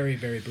very,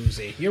 very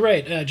boozy. You're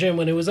right, Jim.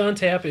 When it was on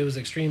tap, it was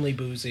extremely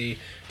boozy.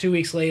 2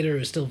 weeks later, it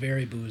was still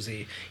very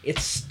boozy.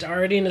 It's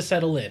starting to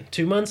settle in.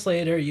 2 months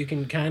later, you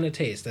can kind of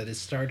taste that it's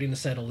starting to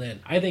settle in.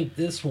 I think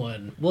this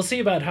one, we'll see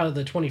about how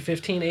the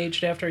 2015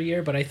 aged after a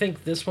year, but I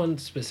think this one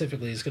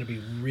specifically is going to be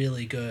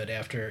really good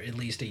after at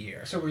least a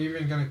year. So we're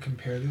even going to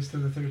compare this to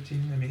the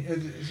 13? I mean,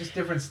 it's just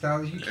different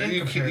styles. You can't You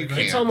compare can't- it, you right?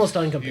 It's can't. almost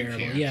You uncomparable.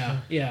 can't.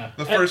 Yeah.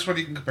 The first one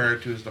you can compare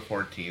it to is the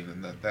 14,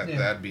 and Yeah.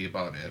 that'd be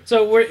about it.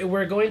 So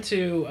we're going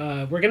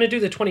to do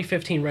the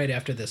 2015 right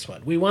after this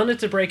one. We wanted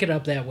to break it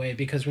up that way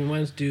because we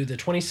wanted to do the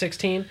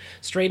 2016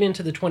 straight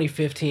into the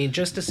 2015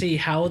 just to see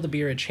how the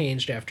beer had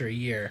changed after a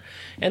year,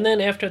 and then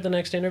after the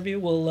next interview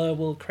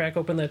we'll crack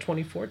open that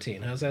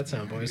 2014. How's that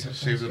sound, boys?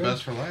 Save the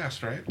best for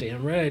last, right?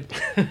 Damn right.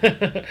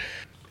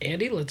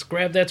 Andy, let's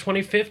grab that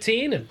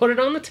 2015 and put it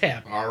on the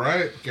tap. All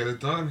right, get it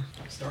done.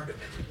 Start it.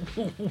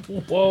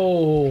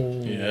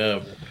 Whoa! Yeah,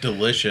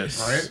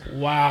 delicious. All right.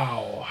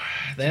 Wow,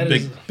 that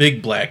is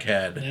Big black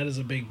head. that is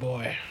a big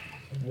boy.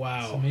 It's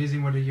Wow.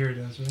 amazing what a year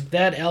does, right?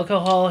 That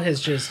alcohol has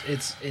just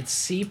it's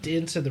seeped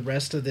into the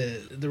rest of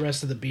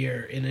the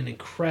beer in an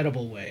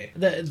incredible way.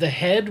 The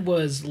head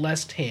was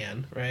less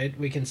tan, right?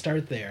 We can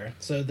start there.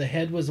 So the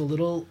head was a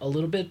little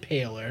bit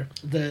paler.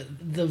 The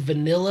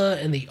vanilla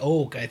and the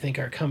oak I think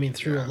are coming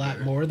through a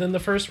lot more than the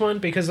first one,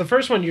 because the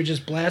first one you're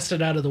just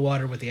blasted out of the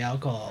water with the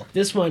alcohol.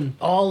 This one,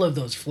 all of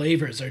those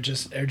flavors are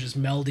just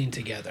melding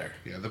together.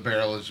 Yeah, the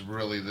barrel is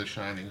really the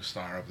shining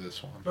star of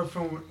this one. But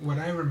from what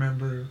I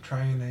remember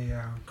trying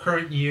a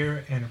current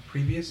year and a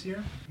previous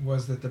year,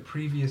 was that the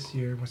previous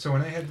year, so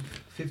when I had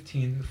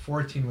 15, the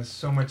 14 was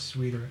so much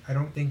sweeter. I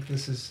don't think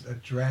this is a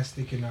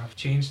drastic enough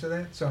change to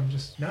that. So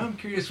I'm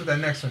curious what that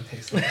next one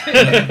tastes like.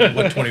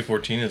 What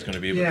 2014 is going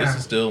to be, but Yeah. this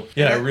is still.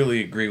 Yeah, I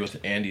really agree with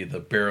Andy. The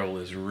barrel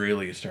is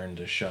really starting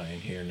to shine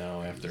here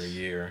now after a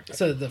year.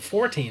 So the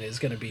 14 is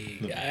going to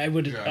be, I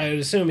would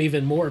assume,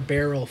 even more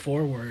barrel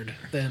forward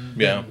than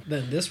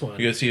this one.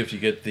 You gotta see if you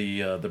get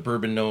the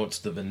bourbon notes,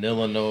 the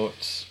vanilla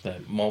notes,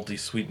 that malty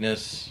sweetness.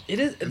 It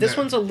is. And This that-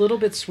 one's a little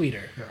bit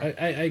sweeter. Yeah.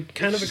 I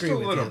kind of It's agree just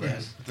with a little you. bit.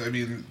 Yes. I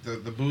mean,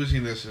 the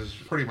booziness is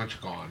pretty much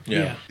gone.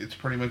 Yeah. It's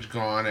pretty much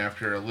gone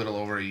after a little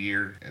over a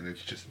year, and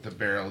it's just the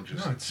barrel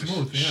just, No, it's just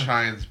smooth, yeah.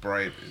 shines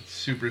bright. It's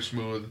super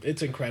smooth.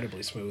 It's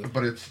incredibly smooth.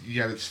 But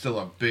it's still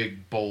a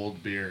big,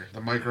 bold beer. The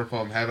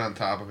microfoam head on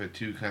top of it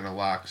too kind of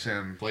locks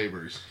in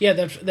flavors. Yeah,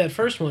 that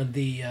first one,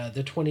 the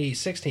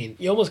 2016,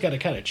 you almost got to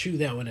kind of chew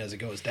that one as it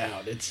goes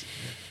down.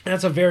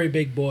 That's a very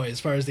big boy as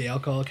far as the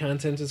alcohol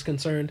content is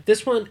concerned.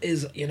 This one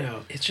is,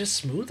 it's just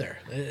smoother.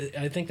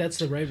 I think that's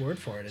the right word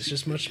for it. It's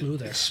just much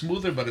smoother. It's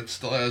smoother, but it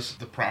still has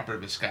the proper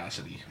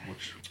viscosity,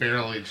 which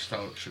barrel-aged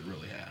stout should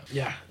really have.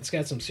 Yeah, it's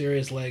got some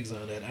serious legs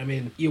on it. I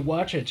mean, you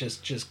watch it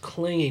just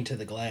clinging to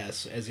the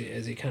glass as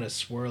you kind of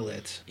swirl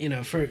it.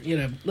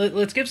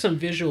 Let's give some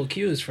visual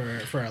cues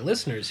for our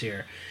listeners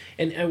here.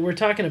 And we're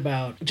talking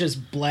about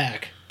just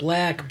black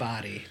black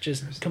body,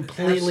 just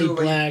completely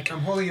Absolutely. black. I'm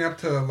holding it up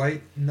to the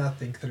light,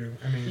 nothing through.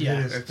 I mean, Yeah.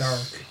 it is dark.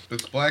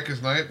 It's black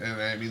as night,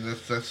 and I mean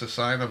that's a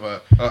sign of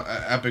a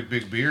epic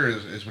big beer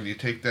is when you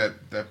take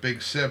that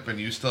big sip and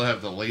you still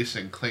have the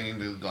lacing clinging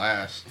to the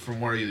glass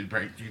from where you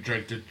drank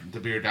the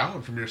beer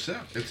down from your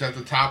sip. It's at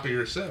the top of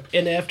your sip.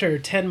 And after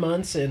 10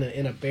 months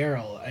in a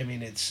barrel, I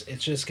mean, it's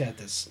just got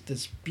this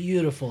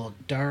beautiful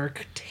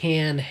dark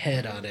tan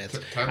head on it.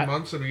 10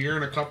 months and a year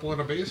and a couple in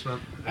a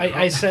basement.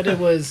 I said it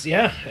was,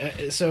 yeah.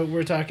 So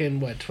we're talking,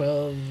 what,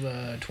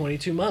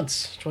 22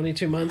 months.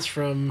 22 months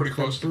from, Pretty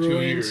from close to 2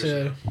 brewing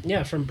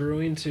years. from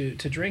brewing to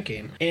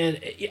drinking. And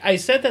I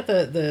said that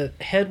the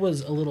head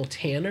was a little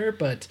tanner,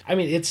 but I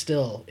mean, it's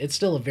still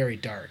a very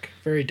dark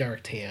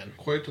tan.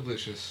 Quite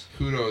delicious.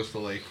 Kudos to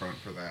Lakefront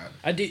for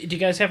that. Do you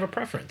guys have a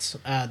preference?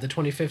 The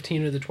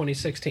 2015 or the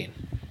 2016?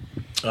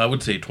 I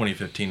would say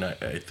 2015.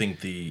 I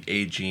think the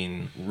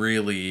aging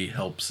really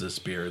helps this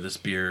beer. This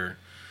beer,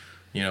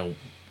 you know,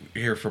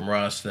 hear from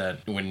Russ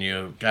that when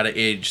you got to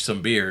age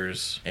some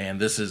beers, and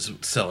this is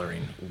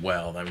cellaring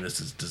well. I mean, this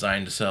is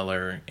designed to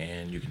cellar,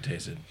 and you can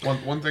taste it.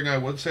 One thing I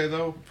would say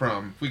though,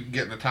 if we could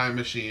get in a time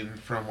machine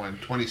from when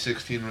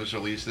 2016 was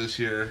released this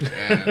year,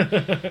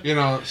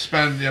 and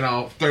spend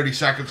 30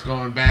 seconds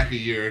going back a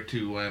year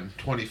to when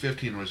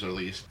 2015 was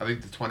released, I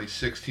think the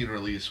 2016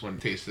 release one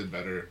tasted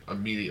better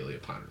immediately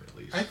upon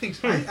release. I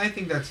think I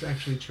think that's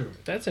actually true.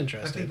 That's I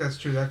interesting. think that's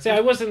true. That's See,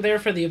 I wasn't there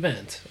for the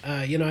event.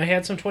 I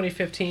had some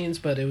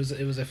 2015s, but it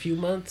was a few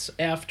months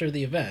after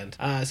the event.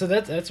 So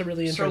that's a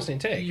really interesting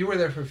take. You were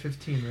there for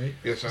 15, right?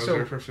 Yes, I was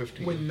there for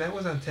 15. When that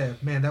was on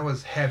tap, man, that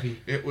was heavy.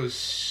 It was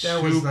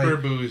That super was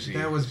like- boozy.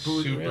 That was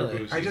boozy. Super Really?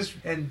 boozy. I just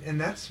and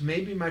that's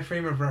maybe my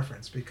frame of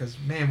reference because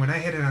man, when I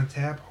had it on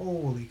tap,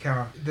 holy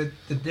cow, the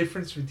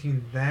difference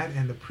between that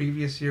and the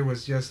previous year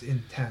was just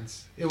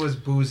intense. It was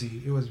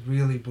boozy. It was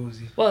really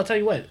boozy. Well, I'll tell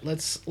you what.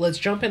 Let's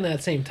jump in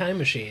that same time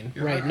machine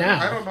right now.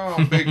 I don't know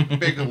how big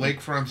a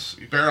Lakefront's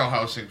barrel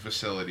housing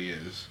facility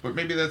is, but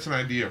maybe that's an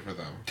idea for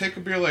them. Take a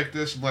beer like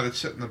this and let it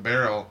sit in the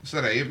barrel.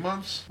 Instead of 8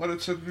 months, let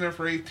it sit in there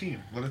for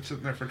 18. Let it sit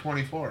in there for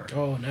 24.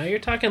 Oh, now you're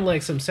talking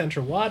like some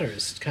Central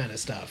Waters kind of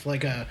stuff,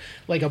 like a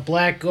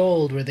Black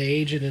Gold where they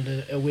age it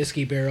in a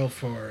whiskey barrel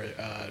for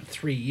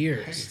 3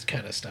 years,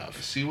 kind of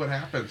stuff. See what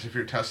happens. If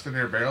you're testing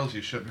your barrels,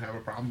 you shouldn't have a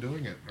problem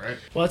doing it, right?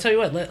 Well, I'll tell you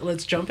what.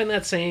 Let's jump in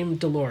that same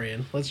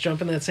DeLorean. Let's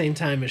jump in that same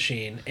time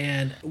machine.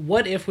 And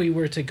what if we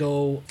were to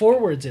go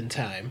forwards in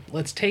time?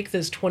 Let's take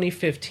this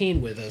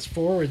 2015 with us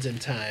forwards in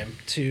time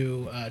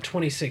to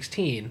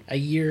 2016, a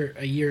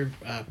year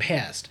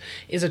past.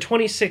 Is a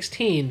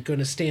 2016 going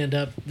to stand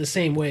up the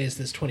same way as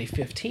this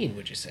 2015?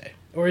 Would you say?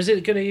 Or is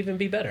it going to even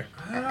be better?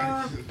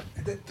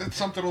 That's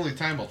something only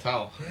time will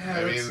tell. Yeah,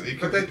 I that's- mean, it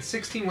but could, that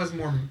 16 was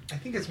more. I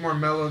think it's more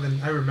mellow than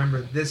I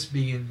remember this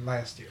being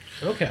last year.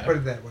 Okay. Put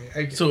it that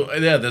way. So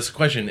yeah, this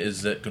question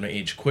is that going to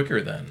age quicker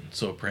then?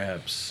 So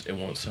perhaps it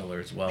won't cellar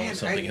as well Man, as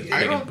something as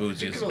I big and don't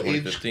boozy think as it'll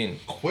age 2015.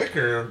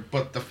 quicker,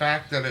 but the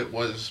fact that it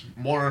was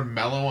more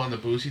mellow on the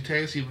boozy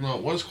taste, even though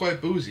it was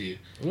quite boozy,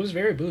 It was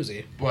very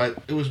boozy.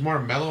 but it was more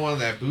mellow on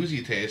that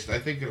boozy taste, I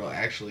think it'll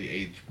actually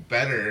age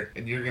better,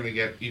 and you're going to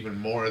get even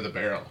more of the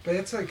barrel. But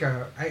it's like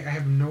I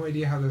have no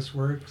idea how this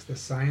works, the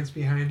science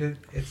behind it.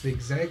 It's the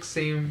exact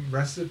same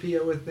recipe,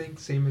 I would think,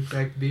 same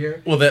exact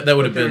beer. Well, that would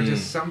But have there been,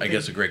 just I something-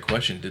 guess, a great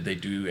question. Did they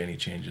do any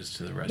changes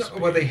to the recipe?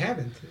 No, well, they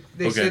haven't.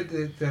 They Okay.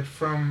 said that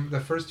from the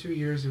first 2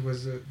 years it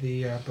was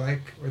the black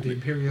or the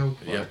imperial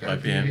Yep, black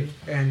IPA.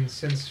 and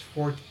since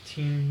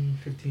 14,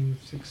 15,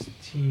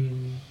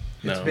 16,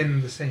 it's No.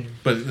 been the same.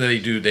 But they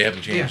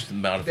haven't changed Yeah,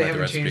 modified they the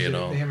haven't recipe changed at it.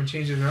 all. They haven't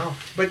changed it at all.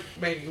 But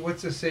man,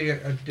 what's to say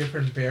a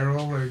different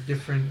barrel or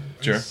different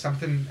Sure.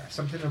 something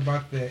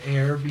about the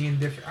air being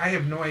different? I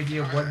have no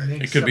idea what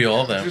makes. It could be something-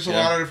 all that. There's a yeah.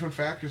 lot of different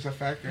factors that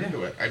factor Yeah.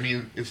 into it. I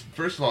mean, it's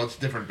first of all, it's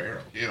different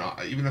barrel.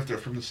 Even if they're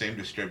from the same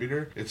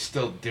distributor, it's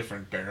still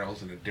different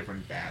barrels in a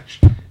different batch.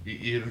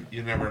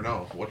 You never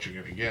know what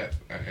you're gonna get.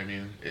 I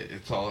mean,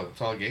 it's all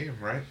a game,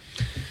 right?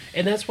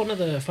 And that's one of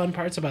the fun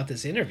parts about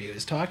this interview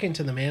is talking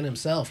to the man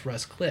himself,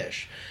 Russ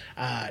Klisch.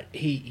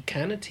 He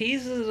kind of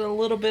teases a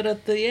little bit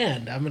at the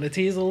end. I'm going to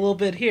tease a little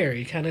bit here.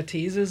 He kind of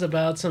teases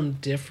about some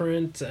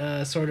different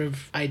sort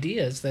of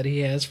ideas that he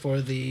has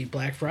for the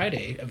Black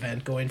Friday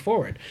event going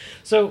forward.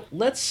 So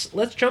let's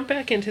jump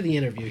back into the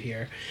interview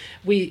here.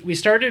 We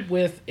started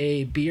with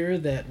a beer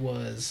that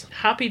was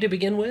hoppy to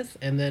begin with,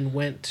 and then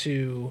went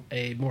to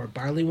a more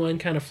barley wine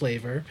kind of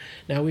flavor.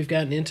 Now we've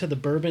gotten into the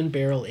bourbon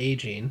barrel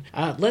aging.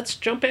 Let's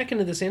jump back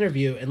into this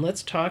interview and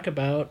let's talk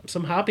about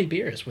some hoppy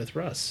beers with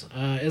Russ.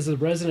 As a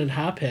resident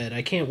hophead,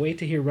 I can't wait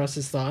to hear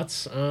Russ's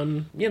thoughts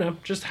on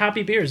just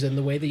hoppy beers and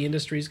the way the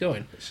industry's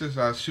going. This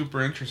is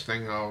super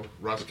interesting how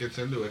Russ gets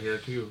into it here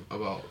too,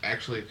 about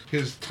actually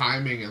his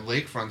timing and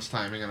Lakefront's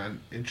timing and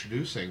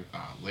introducing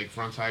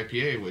Lakefront's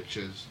IPA, which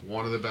is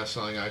one of the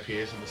best-selling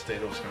IPAs in the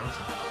state of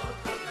Wisconsin.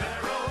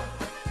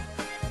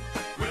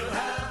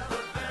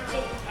 So,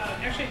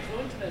 actually,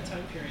 going to that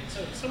time period,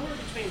 so somewhere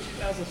between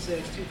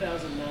 2006,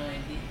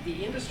 2009,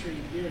 the industry,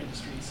 the beer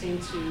industry,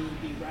 seemed to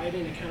be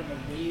riding a kind of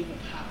a wave of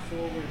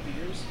hop-forward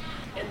beers.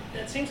 And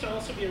that seems to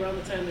also be around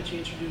the time that you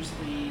introduced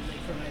the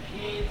Lakefront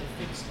IPA,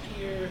 the Fixed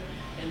Gear,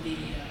 and the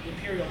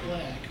Imperial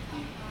Black.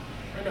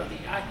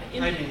 The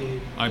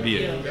Indian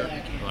IBA.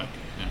 Black. Black,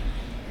 yeah.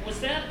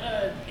 Was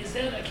that is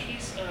that a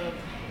case of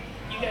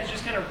you guys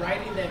just kind of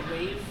riding that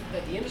wave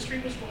that the industry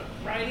was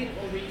riding,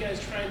 or were you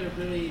guys trying to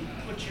really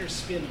put your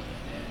spin on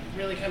it?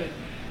 Really kind of.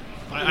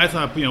 I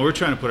thought, we're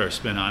trying to put our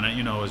spin on it.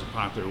 It was a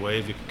popular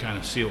wave. You could kind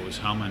of see what was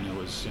humming. It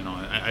was,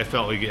 I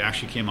felt like it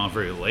actually came out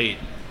very late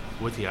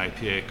with the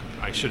IPA.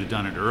 I should have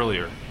done it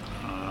earlier.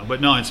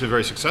 But no, it's been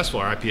very successful.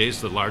 Our IPA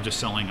is the largest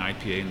selling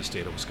IPA in the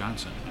state of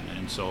Wisconsin.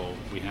 And so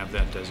we have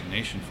that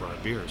designation for our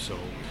beer. So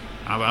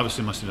I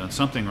obviously must have done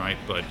something right.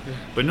 But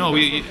no,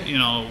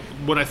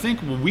 what I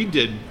think we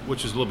did,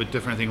 which is a little bit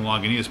different, I think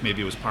Lagunitas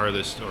maybe was part of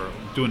this or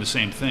doing the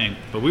same thing.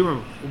 But we were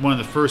one of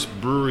the first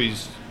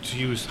breweries to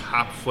use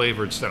hop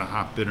flavor instead of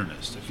hop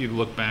bitterness. If you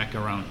look back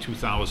around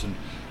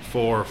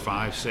 2004,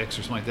 5, 6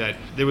 or something like that,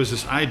 there was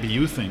this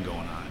IBU thing going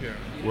on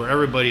where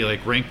everybody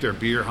ranked their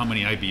beer, how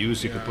many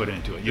IBUs you could put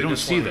into it. You don't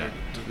see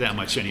that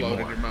much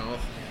anymore. In your mouth.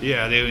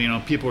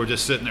 Yeah, people were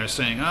just sitting there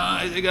saying,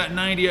 they got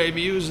 90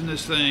 IBUs in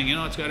this thing,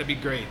 it's got to be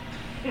great.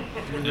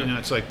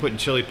 It's like putting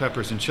chili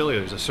peppers in chili.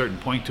 There's a certain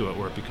point to it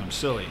where it becomes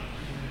silly.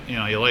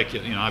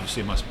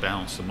 Obviously it must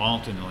balance the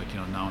malt, and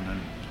now and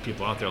then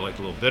people out there like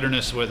a little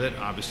bitterness with it.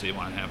 Obviously you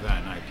want to have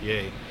that in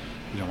IPA.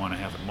 You don't want to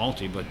have it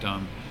malty,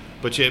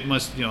 but it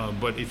must,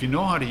 but if you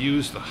know how to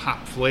use the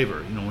hop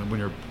flavor, when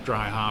you're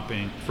dry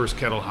hopping, first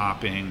kettle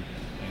hopping,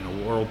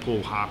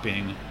 whirlpool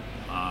hopping,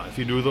 if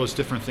you do those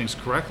different things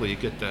correctly, you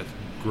get that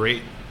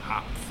great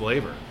hop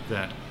flavor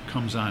that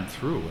comes on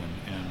through,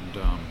 and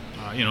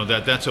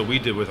that's what we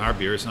did with our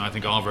beers, and I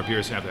think all of our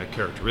beers have that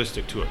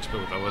characteristic to it,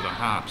 with the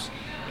hops,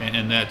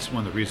 and that's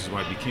one of the reasons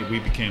why we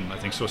became, I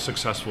think, so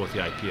successful with the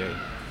IPA.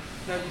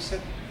 Now, you said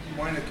you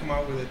wanted to come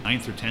out with a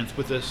 9th or 10th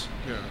with this,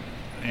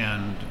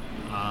 Yeah.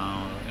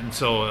 and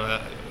so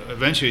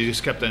eventually it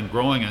just kept on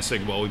growing, and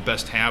saying, well, we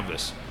best have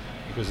this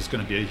because it's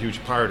going to be a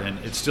huge part, and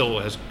it's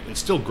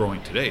still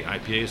growing today.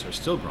 IPAs are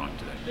still growing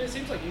today. It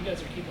seems like you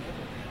guys are keeping up with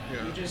that.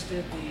 Yeah. You just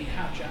did the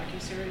Hop Jockey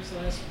series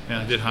last.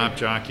 Yeah, I did Hop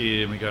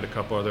Jockey, and we got a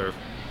couple other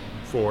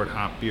forward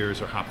hop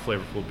beers or hop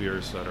flavorful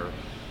beers that are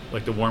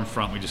like the Warm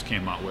Front we just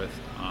came out with.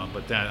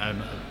 But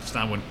it's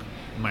not what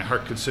my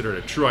heart considered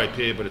a true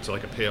IPA, but it's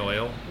like a pale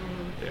ale,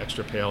 the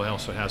extra pale ale,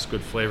 so it has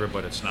good flavor,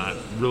 but it's not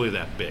really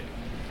that big.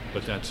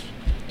 But that's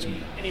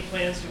any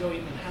plans to go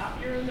even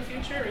hoppier in the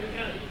future? Or are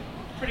you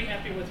pretty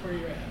happy with where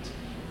you're at?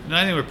 No,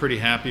 I think we're pretty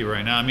happy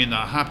right now. I mean, the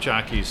Hop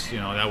Jockeys,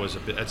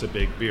 that's a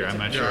big beer. I'm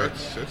not sure.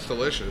 It's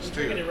delicious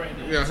too. Drinking it right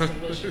now. Yeah. It's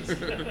delicious.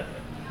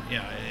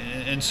 Yeah,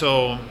 and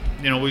so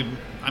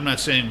I'm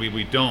not saying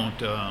we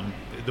don't.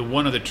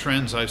 One of the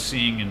trends I've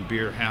seen in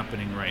beer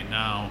happening right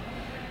now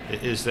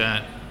is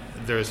that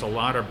there's a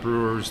lot of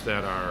brewers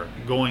that are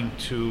going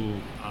to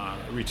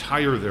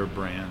retire their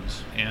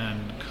brands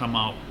and come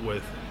out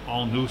with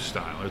all new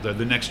style, or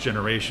the next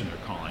generation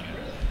they're calling it.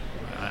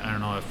 I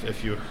don't know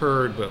if you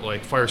heard, but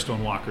like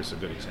Firestone Walker's a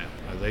good example.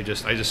 I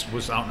just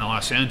was out in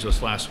Los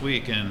Angeles last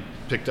week and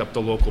picked up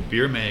the local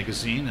beer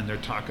magazine, and they're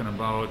talking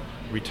about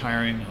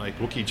retiring like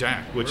Wookiee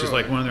Jack, which is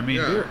like one of their main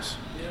beers.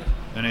 Yeah.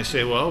 And they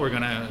say, well,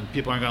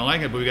 people aren't gonna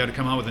like it, but we got to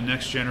come out with the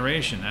next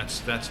generation.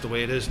 That's the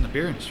way it is in the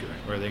beer industry.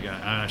 Where I'm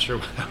not sure.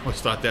 I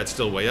always thought that's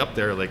still way up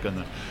there, like on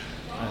the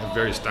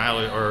very style,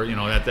 or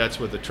that's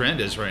what the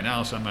trend is right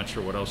now. So I'm not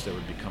sure what else they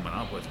would be coming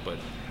up with, but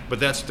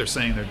that's what they're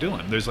saying they're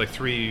doing. There's like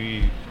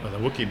 3 of the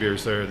Wookiee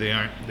beers there.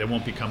 They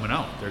won't be coming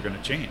out. They're going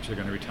to change. They're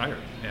going to retire.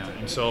 Yeah.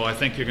 And so I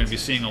think you're going to be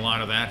seeing a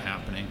lot of that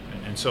happening.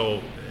 And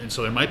so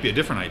there might be a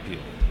different IPA.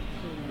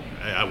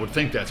 I would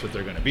think that's what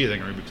they're going to be. They're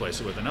going to replace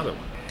it with another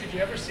one. Did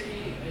you ever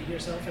see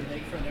yourself and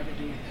Lakefront ever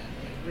do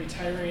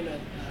retiring a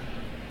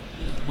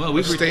Well,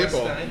 we've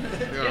staple.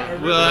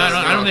 Yeah, Well,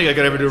 I don't think I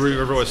could ever do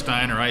River West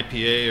Stein or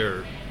IPA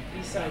or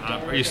Eastside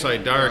Dark?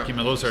 Eastside Dark.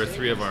 Those are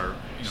 3 of our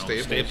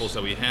Staples. staples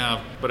that we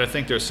have. But I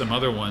think there's some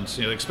other ones,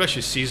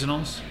 especially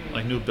seasonals,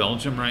 like New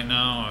Belgium right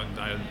now.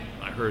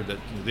 I heard that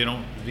they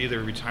don't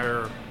either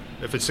retire.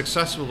 If it's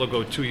successful, they'll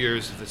go 2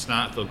 years. If it's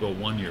not, they'll go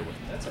 1 year with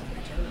it. That's a big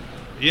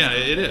turnaround. Yeah,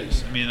 it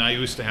is. I mean, I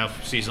used to have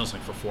seasonals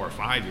like for 4 or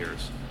 5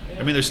 years.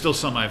 I mean, there's still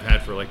some I've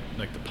had for like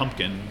the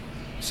pumpkin,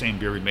 same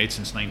beer we made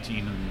since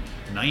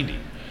 1990,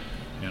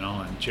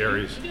 and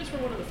cherries. You guys were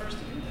one of the first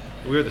to do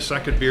that. We were the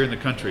second brewery in the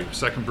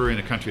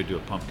country to do a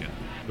pumpkin.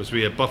 Because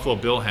we had Buffalo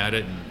Bill had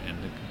it, and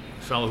the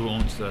fellow who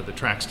owns the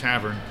Trax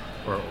Tavern,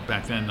 or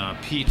back then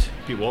Pete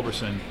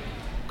Wilberson,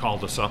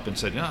 called us up and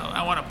said,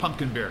 I want a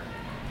pumpkin beer.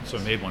 So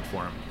I made one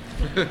for him.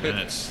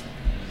 And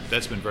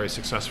that's been very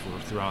successful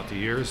throughout the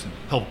years, and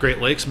helped Great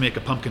Lakes make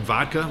a pumpkin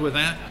vodka with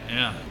that.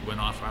 Yeah, went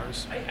off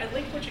ours. I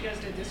like what you guys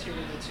did this year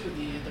with it too,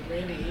 the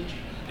brandy aging.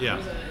 Yeah. It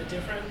was a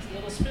different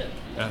little spin.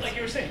 Like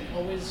you were saying,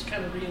 always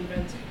kind of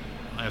reinventing.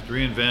 I have to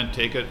reinvent,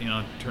 take it,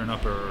 turn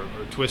up or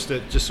twist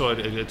it, just so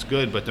it's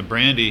good. But the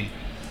brandy,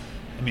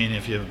 I mean,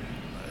 if you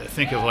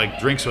think of like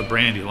drinks with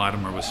brandy, a lot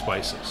of them are with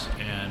spices,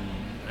 and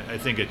I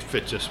think it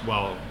fit just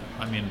well.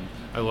 I mean,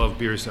 I love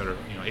beers that are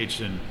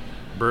aged in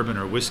bourbon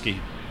or whiskey,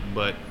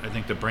 but I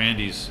think the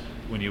brandies,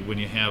 when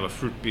you have a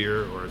fruit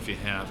beer or if you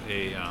have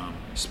a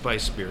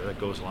spice beer, that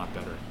goes a lot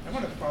better. I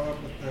want to follow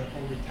up with the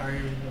whole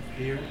retiring of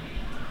beer,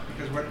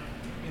 because when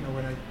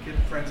I get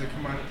friends that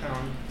come out of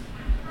town,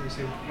 they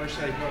say, where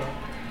should I go?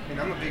 I mean,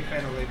 I'm a big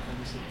fan of Lakefront.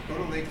 They say, go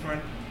to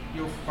Lakefront,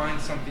 you'll find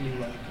something you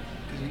like,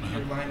 because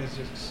your line is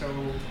just so,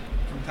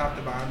 from top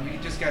to bottom, you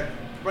just got a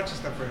bunch of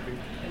stuff for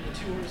everyone. And the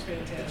tour is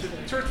fantastic.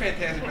 The tour's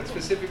fantastic, but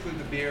specifically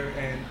the beer,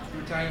 and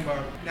we were talking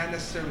about not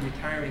necessarily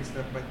retiring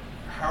stuff, but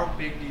how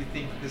big do you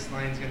think this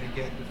line's going to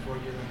get before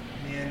you're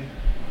like, man,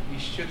 we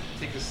should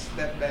take a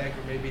step back,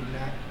 or maybe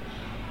not?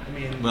 I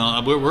mean,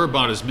 Well, we're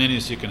about as many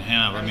as you can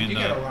have. I mean, you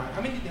got a lot.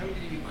 How many do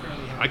you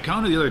currently have? I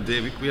counted the other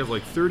day. We have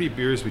like 30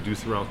 beers we do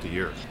throughout the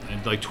year,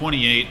 and like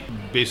 28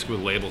 basically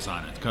with labels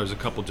on it. There's a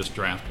couple just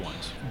draft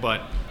ones.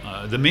 But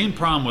the main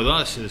problem with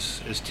us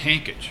is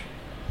tankage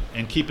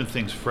and keeping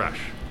things fresh.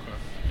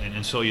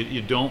 And so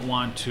you don't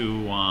want to,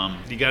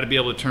 you got to be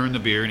able to turn the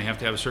beer, and you have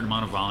to have a certain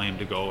amount of volume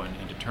to go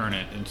and to turn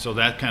it. And so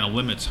that kind of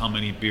limits how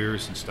many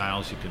beers and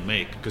styles you can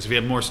make. Because if you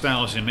have more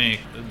styles you make,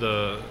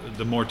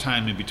 the more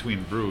time in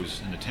between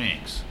brews in the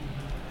tanks.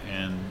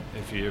 And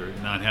if you're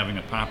not having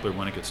a popular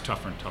one, it gets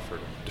tougher and tougher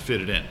to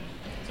fit it in.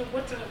 So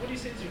what do you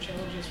say is your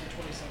challenges for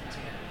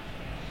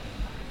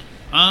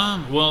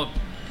 2017? Well,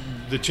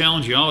 the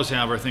challenge you always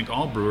have, or I think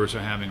all brewers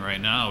are having right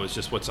now, is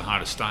just what's the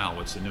hottest style,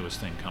 what's the newest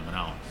thing coming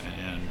out,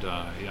 and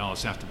you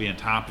always have to be on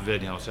top of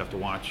it. You always have to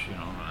watch.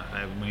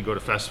 When you go to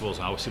festivals,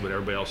 I always see what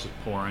everybody else is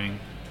pouring.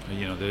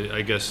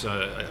 I guess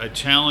a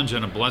challenge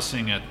and a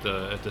blessing at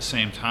the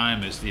same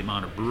time is the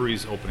amount of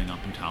breweries opening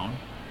up in town.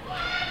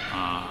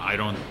 I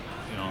don't.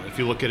 If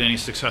you look at any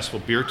successful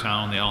beer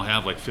town, they all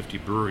have like 50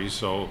 breweries.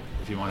 So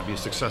if you want to be a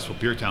successful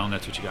beer town,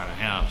 that's what you got to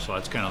have. So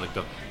that's kind of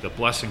like the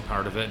blessing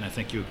part of it. And I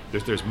think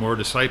there's more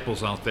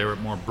disciples out there at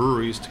more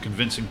breweries to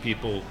convincing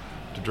people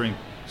to drink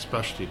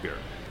specialty beer.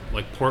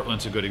 Like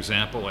Portland's a good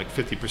example. Like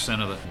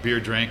 50% of the beer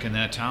drank in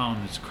that town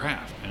is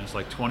craft, and it's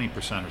like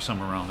 20% or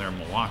somewhere around there in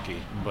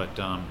Milwaukee. But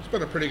It's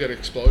been a pretty good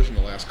explosion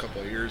the last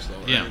couple of years, though.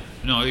 Right? yeah,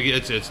 no,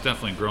 it's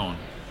definitely grown.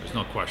 There's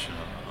no question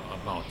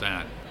about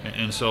that.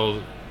 And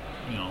so,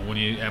 when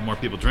you have more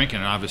people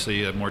drinking it, obviously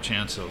you have more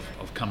chance of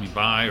coming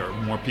by, or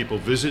more people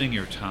visiting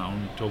your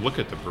town to look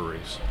at the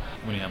breweries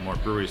when you have more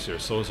breweries here.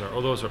 So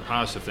those are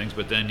positive things,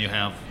 but then you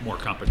have more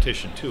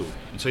competition too.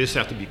 And so you just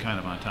have to be kind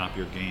of on top of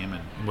your game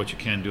and what you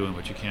can do and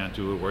what you can't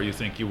do, where you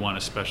think you want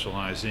to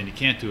specialize in. You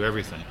can't do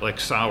everything. Like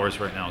sours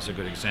right now is a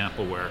good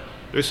example where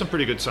there's some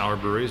pretty good sour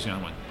breweries.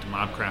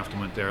 Mobcraft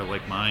went there,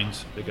 Lake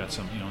Mines. They got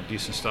some,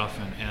 decent stuff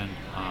and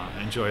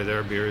enjoy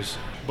their beers.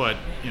 But,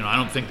 I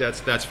don't think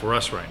that's for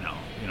us right now.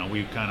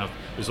 We kind of,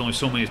 there's only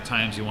so many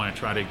times you want to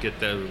try to get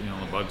the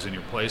bugs in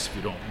your place if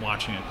you don't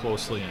watching it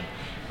closely.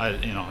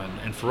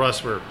 And for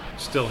us, we're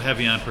still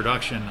heavy on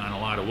production on a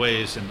lot of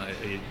ways. And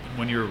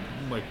when you're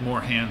like more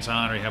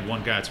hands-on, or you have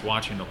one guy that's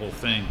watching the whole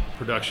thing,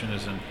 production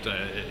isn't,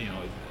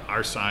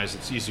 our size,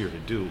 it's easier to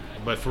do.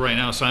 But for right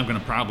now, so I'm going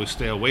to probably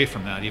stay away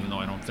from that, even though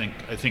I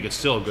think it's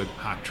still a good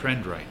hot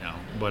trend right now.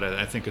 But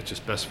I think it's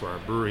just best for our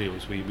brewery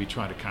is we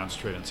try to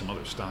concentrate on some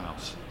other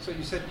styles. So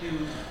you said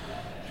you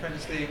try to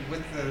stay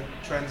with the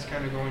trends,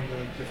 kind of going to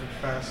like different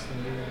fests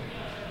and doing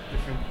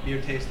different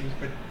beer tastings,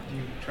 but do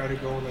you try to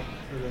go like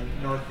to the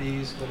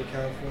Northeast, go to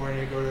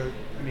California,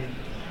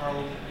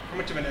 how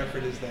much of an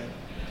effort is that?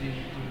 Do you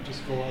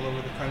just go all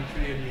over the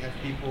country, and you have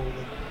people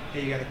like,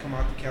 hey, you got to come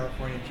out to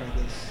California and try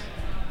this?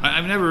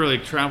 I've never really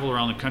traveled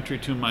around the country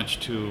too much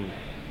to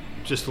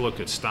look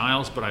at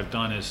styles, but I've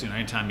done is,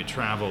 anytime you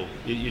travel,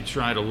 you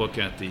try to look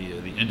at the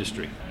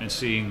industry and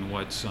seeing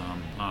what's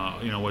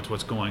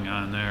going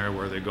on there,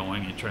 where they're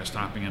going. You try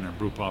stopping in a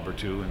brew pub or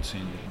two and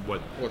seeing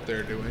what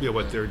they're doing. Yeah,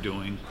 what they're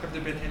doing. Have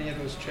there been any of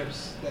those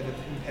trips that have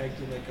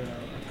impacted like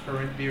a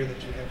current beer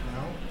that you have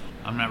now?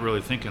 I'm not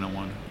really thinking of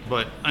one.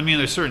 But,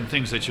 there's certain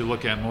things that you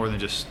look at more than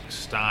just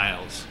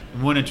styles.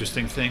 One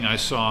interesting thing I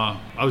saw,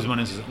 I was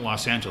in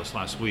Los Angeles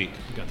last week,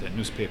 got that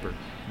newspaper.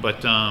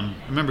 But I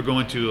remember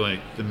going to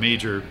like the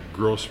major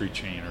grocery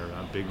chain, or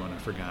a big one, I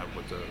forgot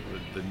what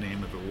the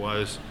name of it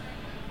was.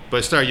 But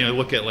I started,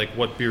 look at like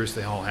what beers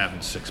they all have in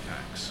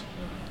 6-packs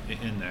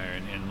in there.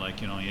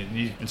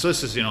 And so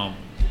this is,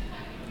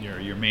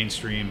 your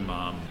mainstream,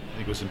 I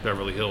think it was in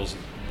Beverly Hills,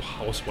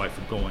 housewife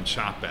would go and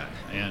shop at.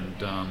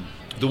 And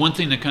the one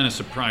thing that kind of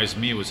surprised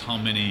me was how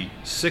many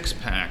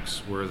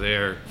 6-packs were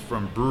there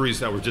from breweries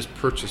that were just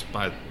purchased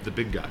by the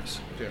big guys.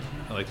 Yeah.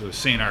 Like the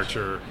St.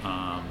 Archer,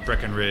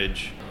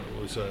 Breckenridge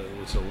was a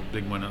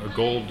big one. A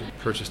Gold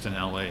purchased in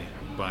L.A.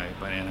 by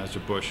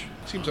Anheuser-Busch.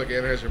 Seems like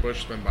Anheuser-Busch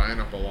has been buying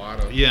up a lot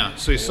of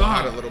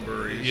lot of little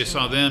breweries. You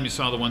saw them. You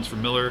saw the ones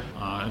from Miller.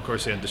 And of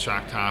course, they had the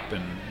Shock Top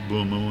and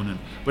Blue Moon.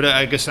 But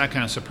I guess that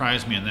kind of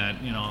surprised me in that,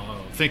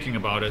 thinking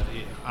about it,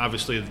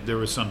 obviously there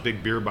was some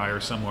big beer buyer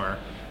somewhere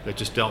that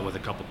just dealt with a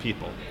couple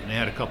people. And they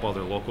had a couple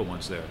other local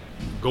ones there.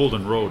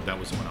 Golden Road, that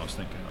was the one I was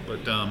thinking of.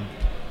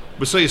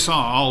 But so you saw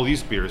all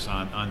these beers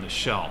on the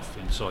shelf,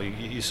 and so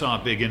you saw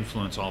a big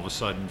influence all of a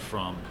sudden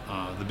from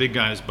the big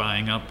guys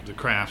buying up the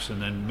crafts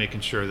and then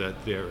making sure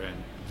that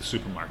the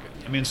supermarket.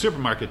 I mean, the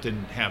supermarket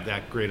didn't have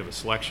that great of a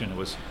selection. It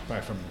was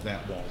probably from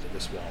that wall to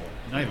this wall.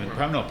 Not even,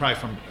 probably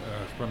from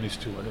these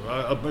two,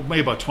 maybe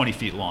about 20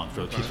 feet long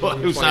for the people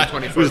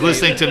who's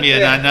listening to me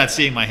and not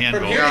seeing my hand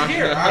From go. here to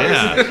here,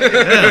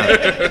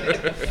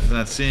 Yeah.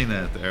 Not seeing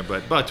that there,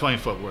 but about 20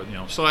 foot worth,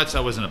 So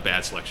that wasn't a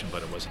bad selection,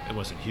 but it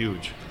wasn't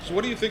huge. So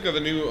what do you think of the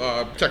new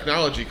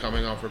technology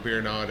coming out for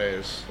beer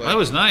nowadays? That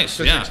was nice.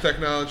 Physics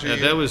technology. Yeah,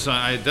 that was.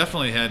 I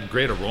definitely had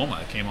great aroma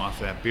that came off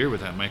that beer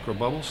with that micro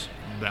bubbles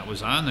that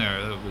was on there.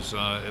 It was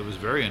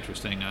very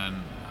interesting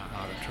on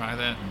how to try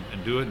that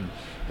and do it. And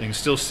you can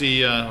still see.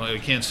 You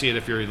can't see it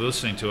if you're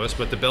listening to us,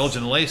 but the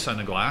Belgian lace on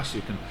the glass,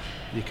 you can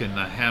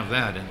have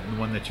that. And the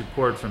one that you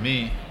poured for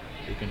me,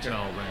 you can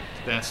tell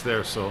that's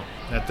there. So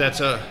that's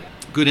a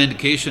good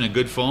indication of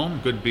good foam,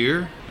 good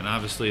beer, and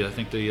obviously I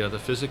think the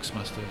physics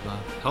must have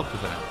helped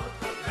with that.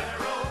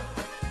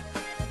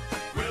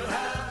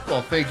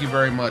 Well, thank you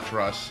very much,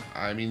 Russ.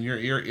 I mean,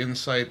 your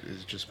insight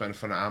has just been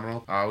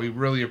phenomenal. We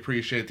really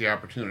appreciate the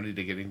opportunity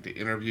to getting to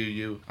interview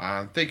you.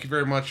 Thank you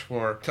very much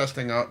for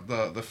testing out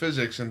the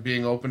physics and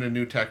being open to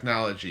new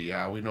technology.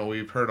 We know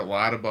we've heard a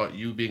lot about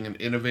you being an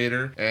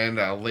innovator and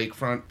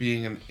Lakefront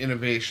being an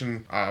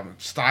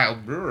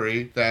innovation-styled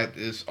brewery that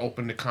is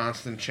open to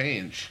constant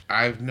change.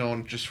 I've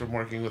known just from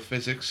working with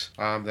physics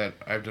that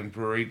I've done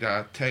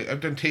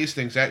I've done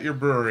tastings at your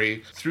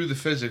brewery through the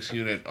physics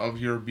unit of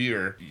your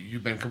beer.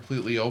 You've been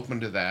completely open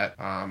to that,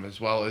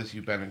 as well as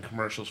you've been in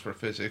commercials for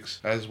physics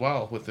as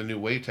well with the new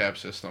WayTap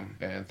system.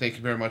 And thank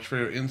you very much for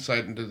your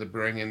insight into the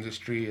brewing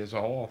industry as a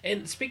whole.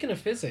 And speaking of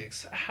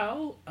physics,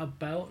 how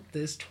about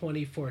this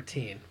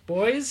 2014?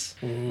 Boys?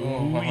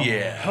 Ooh,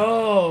 yeah.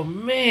 Oh,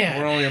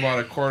 man. We're only about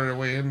a quarter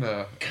way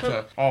into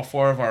to all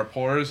four of our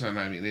pours, and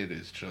I mean, it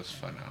is just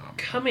phenomenal.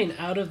 Coming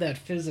out of that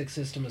physics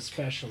system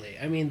especially,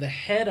 I mean, the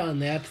head on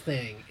that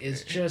thing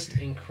is just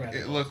incredible.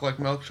 It looked like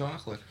milk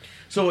chocolate.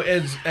 So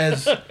as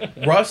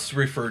Russ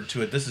referred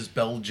to it, this is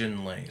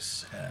Belgian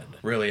lace head.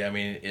 Really, I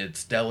mean,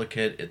 it's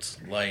delicate, it's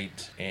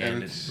light,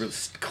 and it really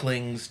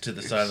clings to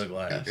the side of the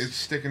glass. It's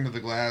sticking to the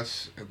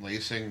glass and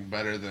lacing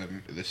better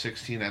than the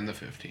 16 and the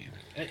 15.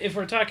 If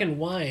we're talking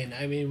wine,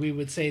 I mean, we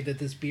would say that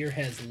this beer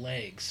has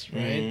legs,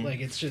 right? Mm-hmm. Like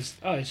it's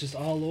just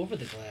all over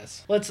the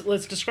glass.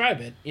 Let's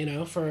describe it,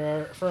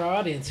 for our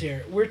audience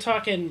here. We're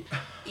talking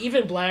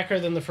even blacker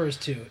than the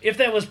first two, if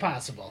that was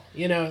possible.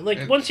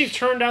 Once you've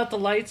turned out the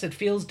lights, it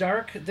feels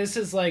dark. This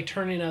is like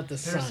turning out the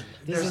sun.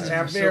 This is very,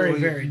 absolutely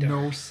very dark.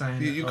 no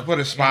sign. You could put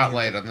a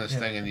spotlight on this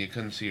thing and you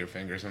couldn't see your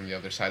fingers on the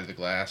other side of the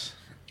glass.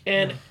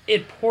 And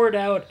it poured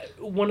out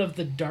one of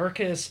the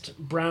darkest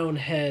brown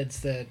heads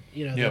that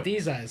that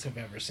these eyes have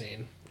ever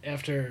seen.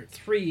 After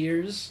 3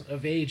 years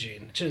of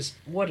aging, just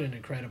what an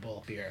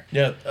incredible beer.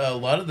 Yeah, a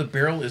lot of the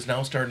barrel is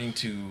now starting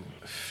to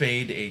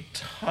fade a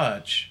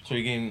touch, so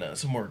you're getting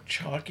some more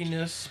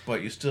chalkiness,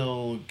 but you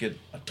still get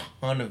a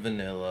ton of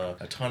vanilla,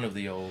 a ton of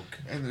the oak.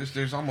 And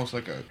there's almost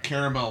like a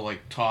caramel,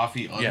 like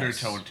toffee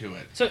undertone to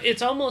it. So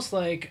it's almost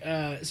like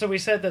so we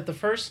said that the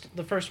first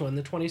one,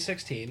 the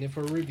 2016, if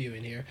we're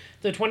reviewing here,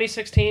 the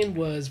 2016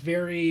 was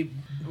very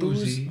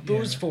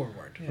booze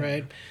forward,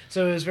 right?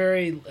 So it was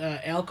very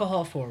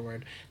alcohol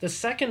forward. The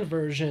second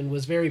version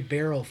was very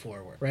barrel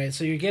forward, right?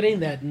 So you're getting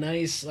that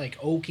nice like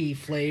oaky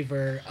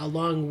flavor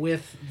along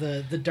with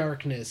the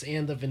darkness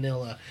and the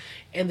vanilla.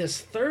 And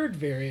this third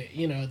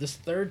this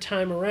third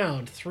time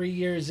around, 3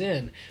 years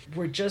in,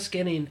 we're just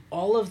getting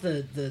all of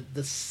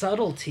the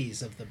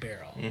subtleties of the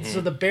barrel. Mm-hmm.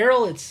 So the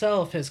barrel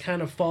itself has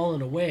kind of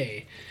fallen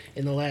away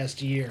in the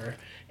last year.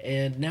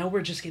 And now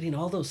we're just getting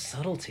all those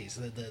subtleties,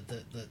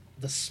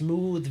 the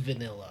smooth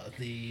vanilla,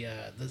 the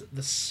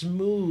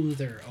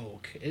smoother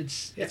oak.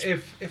 It's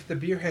if the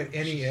beer had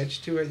any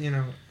edge to it,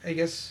 I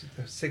guess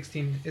the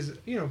 16 is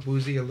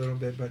boozy a little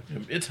bit, but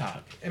it's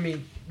hot. I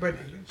mean, but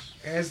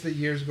as the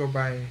years go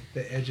by,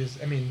 the edges.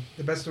 I mean,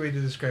 the best way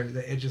to describe it,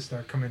 the edges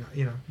start coming.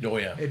 Oh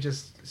yeah. It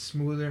just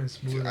smoother and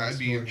smoother. I'd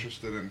be smoother.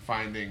 interested in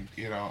finding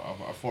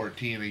a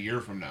 14 a year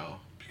from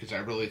now. Because I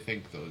really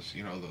think those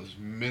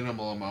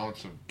minimal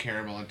amounts of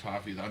caramel and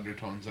toffee, the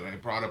undertones that I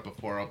brought up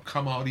before, will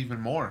come out even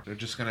more. They're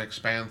just going to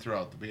expand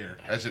throughout the beer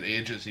as it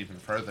ages even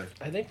further.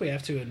 I think we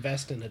have to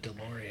invest in a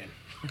DeLorean.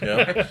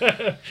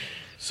 Yeah.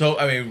 So,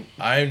 I mean,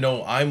 I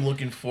know I'm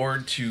looking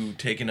forward to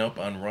taking up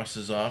on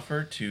Russ's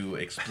offer to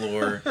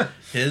explore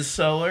his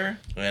cellar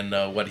and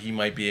what he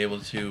might be able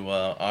to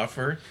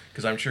offer,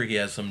 because I'm sure he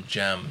has some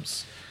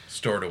gems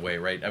stored away,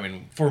 right? I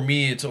mean, for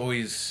me, it's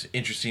always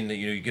interesting that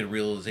you get a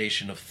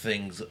realization of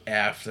things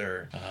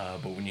after,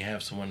 but when you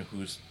have someone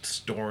who's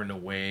storing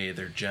away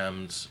their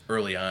gems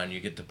early on, you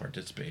get to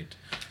participate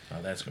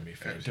Oh, that's going to be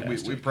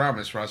fantastic. We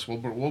promise, Russ.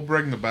 We'll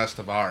bring the best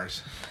of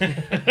ours.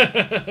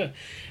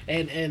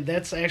 And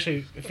that's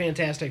actually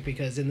fantastic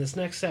because in this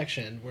next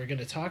section, we're going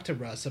to talk to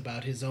Russ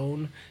about his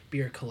own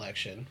beer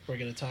collection. We're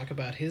going to talk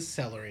about his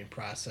cellaring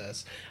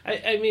process.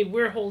 I mean,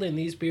 we're holding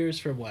these beers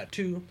for what,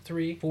 2,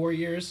 3, 4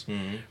 years?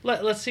 Mm-hmm.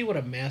 Let's see what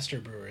a master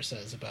brewer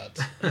says about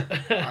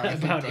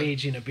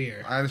aging a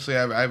beer. Honestly,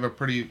 I have a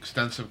pretty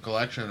extensive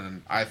collection,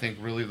 and I think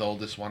really the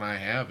oldest one I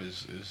have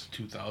is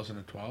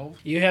 2012.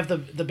 You have the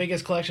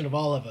biggest collection of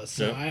all of us,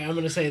 so Yep. I'm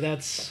going to say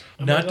that's...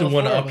 Not to among all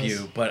four one-up of us.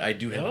 you, but I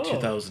do have No.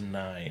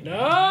 2009. No!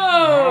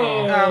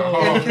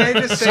 And can I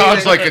just say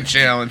Sounds that like a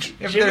challenge.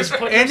 if Jim is there's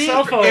putting any,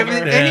 himself over. if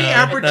any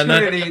Yeah.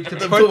 opportunity to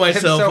Put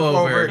myself himself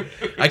over.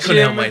 I couldn't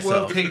Jim help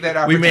myself. will take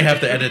that We may opportunity. have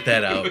to edit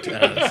that out,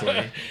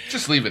 honestly.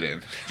 Just leave it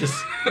in.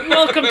 Just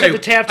Welcome to Hey, the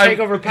Tap I'm-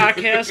 Takeover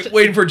podcast.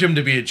 waiting for Jim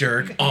to be a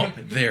jerk. Oh,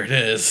 there it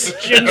is.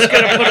 Jim's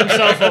going to put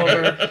himself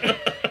over.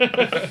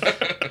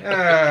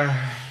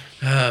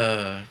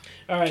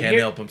 All right, Can't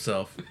help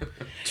himself.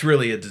 It's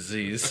really a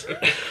disease.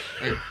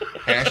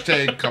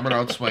 Hashtag coming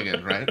out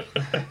swinging, right?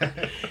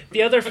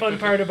 The other fun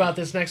part about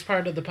this next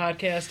part of the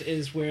podcast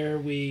is where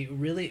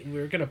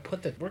we're gonna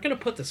put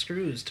the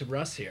screws to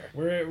Russ here.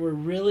 We're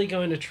really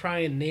going to try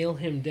and nail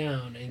him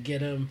down and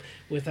get him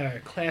with our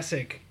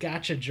classic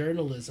gotcha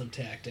journalism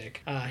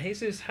tactic.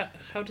 Jesus,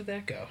 how did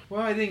that go?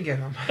 Well, I didn't get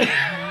him.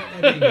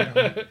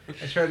 I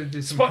tried to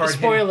do some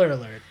Spoiler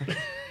alert.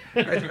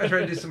 I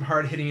tried to do some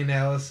hard-hitting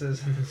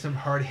analysis and some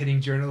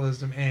hard-hitting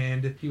journalism,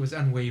 and he was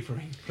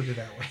unwavering, put it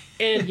that way.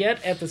 And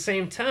yet, at the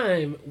same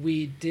time,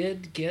 we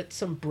did get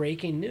some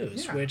breaking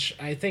news, Yeah. which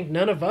I think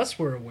none of us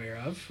were aware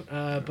of.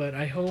 But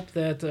I hope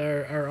that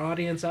our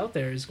audience out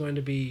there is going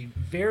to be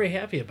very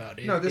happy about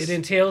it. No, this- It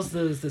entails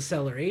the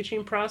cellar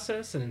aging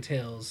process. It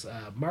entails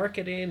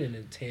marketing. It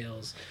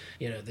entails,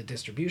 the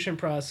distribution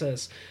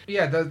process.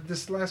 Yeah,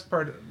 this last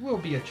part will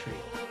be a treat.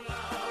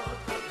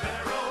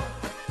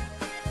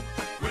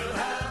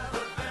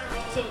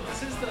 So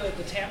this is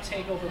the Tap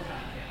Takeover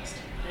podcast.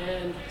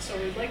 And so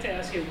we'd like to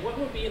ask you, what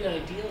would be an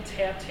ideal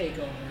tap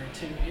takeover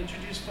to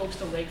introduce folks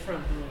to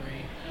Lakefront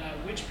Brewery?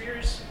 Which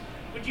beers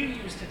would you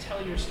use to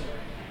tell your story?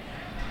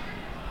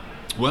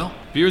 Well,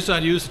 beers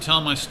I'd use to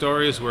tell my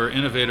stories were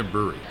innovative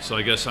brewery. So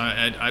I guess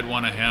I'd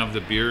want to have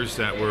the beers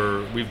that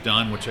we've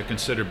done, which I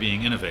consider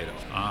being innovative.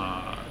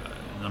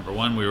 Number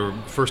one, we were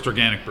first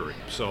organic brewery,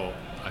 so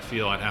I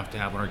feel I'd have to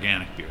have an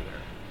organic beer there.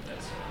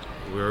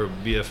 We'll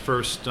be a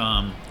first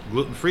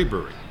gluten-free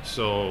brewery,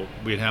 so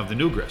we'd have the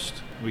New Grist.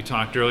 We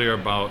talked earlier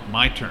about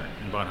My Turn,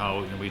 about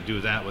how we do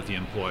that with the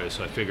employees,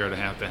 so I figured I'd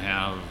have to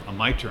have a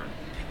My Turn.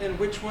 And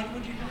which one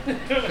would you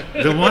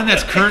have? The one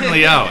that's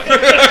currently out.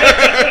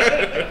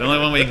 The only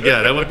one we can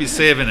get. I wouldn't be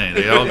saving any.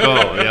 They all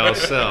go. They all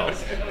sell.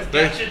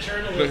 Gotcha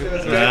journalism.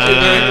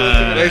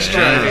 Nice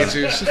try, Ah.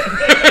 Jesus.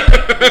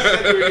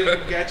 Said we were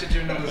getting gotcha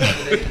journalism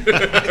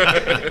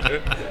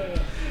today.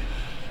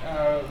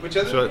 Which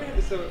other?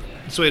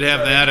 So we'd have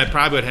that. I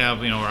probably would have,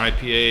 our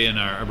IPA and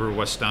our Brewer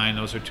West Stein.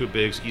 Those are two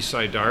bigs.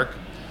 Eastside Dark.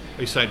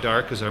 Eastside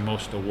Dark is our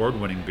most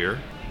award-winning beer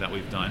that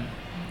we've done.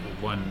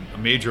 We've won a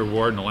major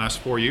award in the last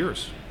 4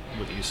 years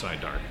with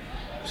Eastside Dark.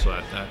 So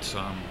that's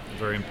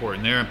very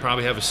important there. And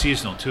probably have a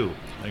seasonal too.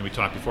 I think we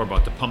talked before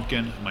about the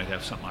pumpkin. I might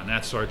have something on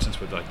that sort since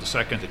we're like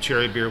the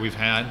cherry beer we've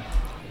had.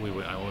 I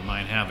wouldn't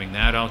mind having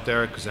that out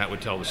there because that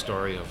would tell the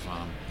story of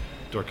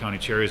Door County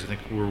cherries. I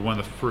think we were one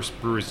of the first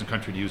breweries in the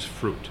country to use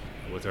fruit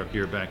with our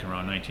beer back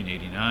around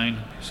 1989.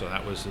 So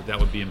that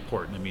would be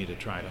important to me to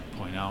try to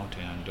point out.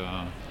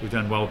 And we've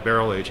done well with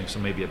barrel aging, so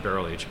maybe a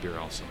barrel aged beer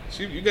also.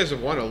 So you guys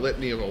have won a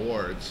litany of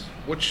awards.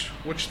 Which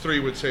three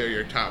would say are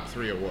your top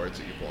 3 awards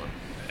that you've won?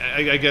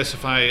 I guess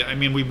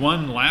we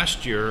won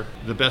last year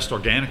the best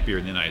organic beer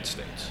in the United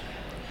States.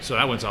 So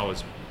that one's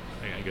always,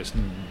 I guess,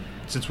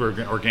 since we're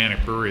an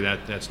organic brewery,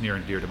 that's near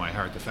and dear to my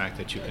heart, the fact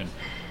that you can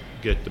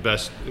get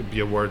be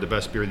awarded the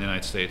best beer in the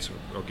United States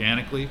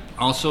organically.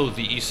 Also,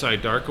 the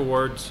Eastside Dark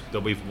Awards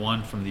that we've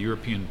won from the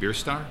European Beer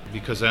Star,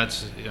 because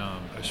that's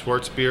a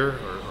Schwartz beer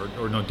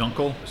or no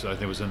Dunkel. So I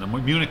think it was in the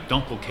Munich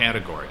Dunkel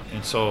category.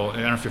 And so I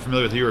don't know if you're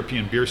familiar with the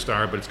European Beer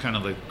Star, but it's kind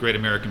of the Great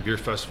American Beer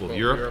Festival of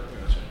Europe.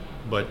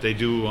 But they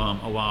do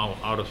allow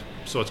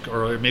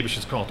or maybe it's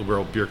just called the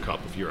World Beer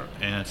Cup of Europe.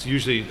 And it's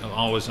usually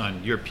always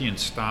on European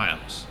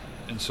styles.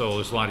 And so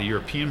there's a lot of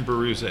European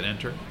breweries that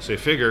enter. So you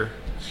figure.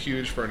 It's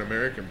huge for an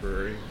American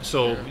brewery.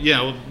 So,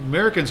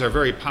 Americans are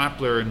very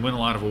popular and win a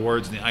lot of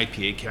awards in the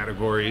IPA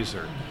categories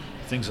or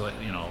things like,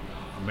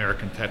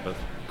 American type of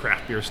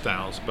craft beer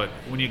styles. But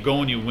when you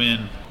go and you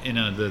win in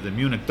the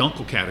Munich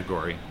Dunkel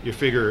category, you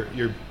figure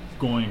you're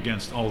going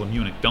against all the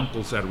Munich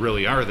Dunkels that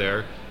really are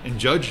there and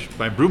judged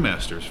by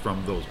brewmasters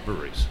from those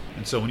breweries.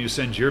 And so when you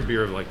send your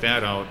beer like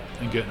that out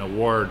and get an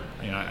award,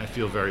 I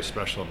feel very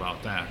special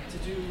about that. To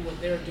do what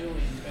they're doing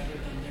better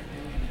than they're doing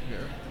it.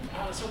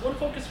 So one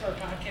focus of our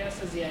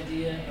podcast is the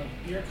idea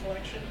of beer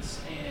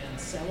collections and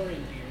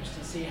cellaring beers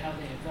to see how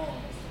they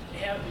evolve.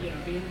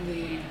 Being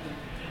the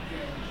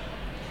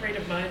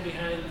creative mind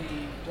behind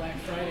the Black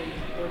Friday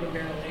Bourbon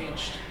Barrel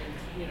Aged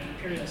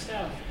Imperial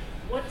Stout,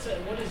 What is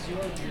your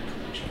beer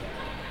collection?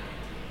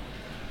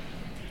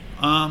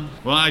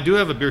 Well, I do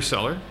have a beer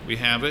cellar. We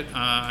have it.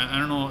 I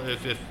don't know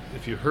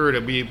if you heard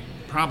it. We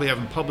probably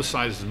haven't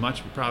publicized as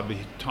much. We're probably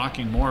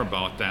talking more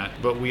about that.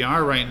 But we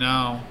are right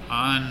now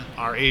on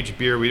our aged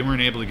beer. We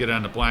weren't able to get it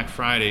on the Black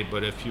Friday,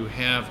 but if you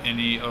have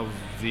any of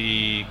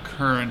the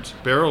current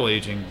barrel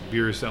aging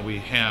beers that we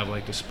have,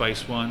 like the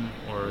Spice one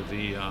or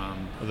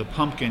the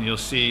Pumpkin, you'll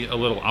see a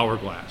little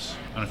hourglass.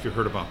 I don't know if you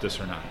heard about this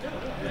or not.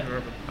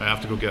 I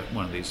have to go get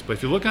one of these. But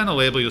if you look on the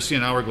label, you'll see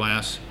an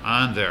hourglass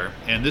on there,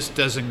 and this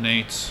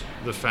designates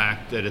the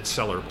fact that it's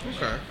cellarable.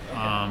 Okay.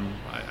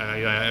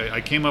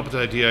 I came up with the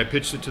idea. I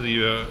pitched it to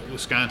the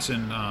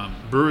Wisconsin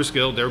Brewers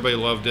Guild. Everybody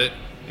loved it.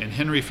 And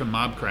Henry from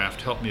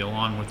Mobcraft helped me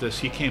along with this.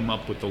 He came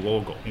up with the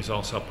logo. He's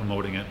also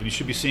promoting it. But you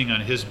should be seeing on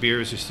his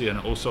beers, you see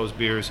on Oso's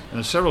beers. And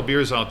there's several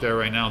beers out there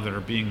right now that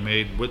are being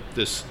made with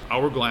this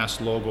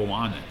hourglass logo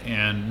on it.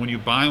 And when you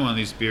buy one of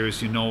these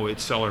beers, you know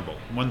it's cellarable.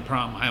 One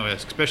problem I have,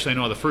 especially I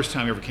know the first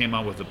time we ever came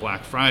out with the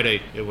Black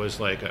Friday, it was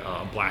like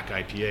a black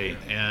IPA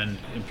and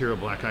Imperial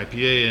Black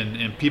IPA,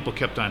 and people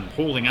kept on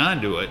holding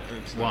on to it.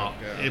 Well,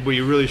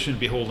 you really shouldn't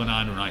be holding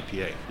on to an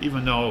IPA.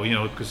 Even though,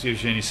 because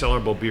usually any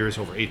cellarable beer is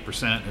over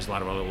 8%, there's a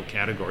lot of other little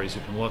categories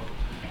you can look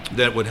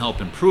that would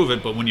help improve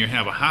it, but when you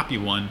have a hoppy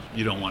one,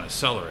 you don't want to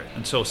cellar it.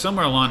 And so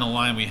somewhere along the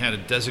line, we had to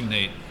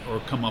designate or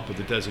come up with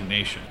a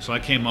designation. So I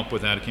came up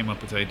with that. I came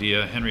up with the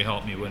idea. Henry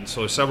helped me with it.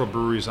 So there's several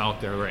breweries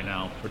out there right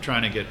now. We're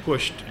trying to get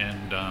pushed,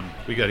 and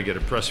we got to get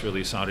a press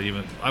release out.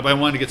 I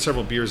wanted to get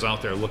several beers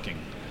out there looking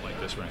like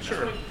this right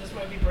now. This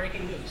might be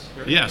breaking news.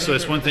 Yeah, so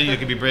that's one thing that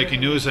could be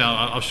breaking news.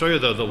 I'll show you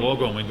the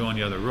logo when we go in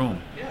the other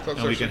room,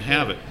 and we can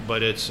have it.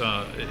 But it's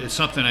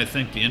something I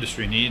think the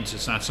industry needs.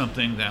 It's not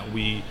something that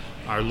we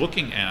are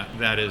looking at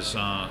that is,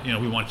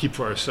 we want to keep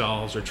for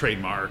ourselves or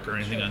trademark or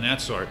anything on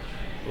that sort.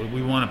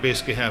 We want to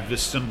basically have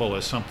this symbol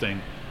as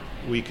something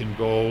we can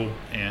go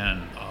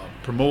and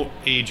promote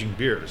aging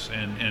beers,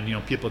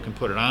 and people can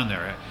put it on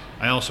there.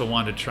 I also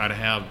wanted to try to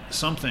have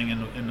something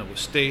in the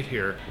state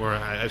here where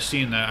I've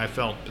seen that I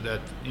felt that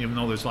even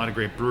though there's a lot of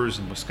great brewers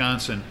in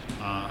Wisconsin,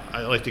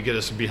 I like to get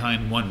us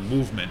behind one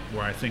movement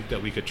where I think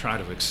that we could try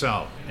to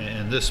excel.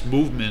 And this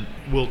movement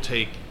will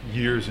take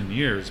years and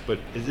years, but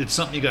it's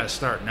something you got to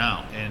start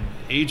now. And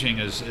aging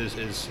is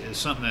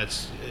something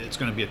it's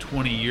going to be a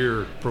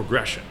 20-year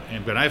progression.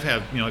 But I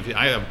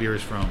have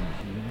beers from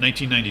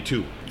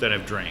 1992 that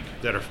I've drank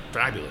that are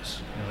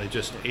fabulous. They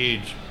just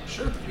age.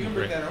 Sure, you can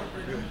bring that out.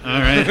 All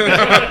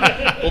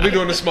right. We'll be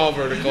doing a small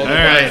vertical on All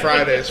Black right.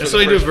 Fridays. So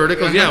we do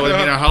verticals. Yeah, well,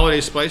 our Holiday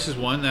Spice is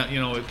one that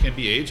it can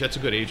be aged. That's a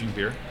good aging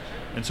beer.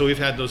 And so we've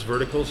had those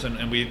verticals,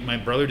 and my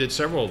brother did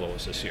several of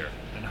those this year,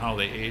 and how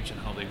they age and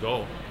how they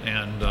go.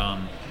 And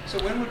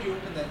so when would you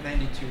open that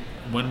 92?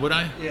 when would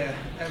I? Yeah,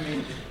 I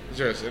mean. Is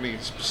there any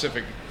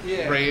specific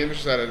Yeah.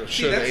 range that it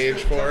should that's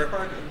age the for? tough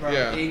part about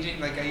Yeah. aging.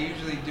 Like I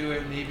usually do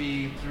it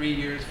maybe 3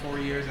 years, 4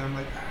 years, and I'm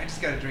like, I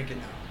just gotta drink it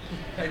now.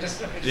 I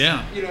just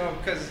Yeah.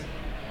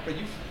 But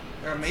you've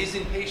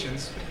amazing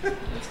patience.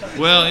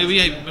 Well,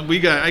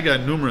 I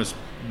got numerous.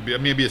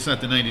 Maybe it's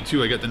not the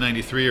 92. I got the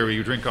 93, or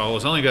you drink all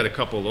those. I only got a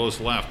couple of those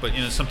left. But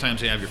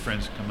sometimes you have your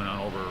friends coming on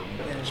over.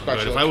 Special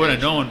But if I would have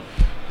occasion. known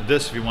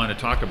this, if you want to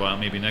talk about it,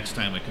 maybe next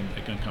time I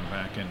can come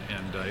back and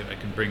I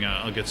can bring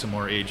out. I'll get some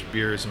more aged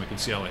beers and we can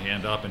see how they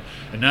hand up.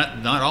 And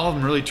not all of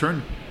them really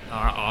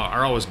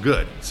are always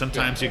good.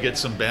 Sometimes you get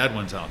some bad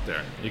ones out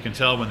there. You can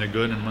tell when they're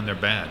good and when they're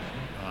bad.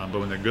 But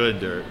when they're good,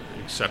 they're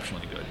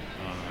exceptionally good.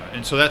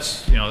 And so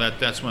that's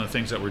that's one of the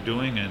things that we're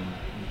doing, and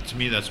to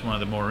me that's one of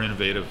the more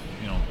innovative,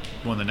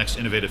 one of the next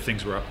innovative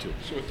things we're up to.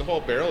 So with the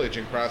whole barrel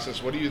aging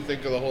process, what do you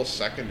think of the whole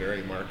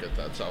secondary market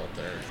that's out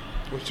there?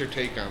 What's your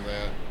take on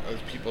that? Of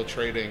people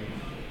trading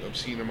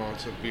obscene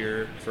amounts of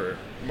beer for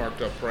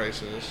marked up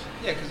prices?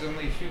 Yeah, because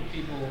only a few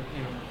people,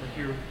 are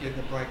here get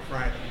the Black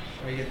Friday.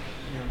 Or you get,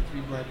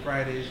 3 Black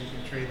Fridays, you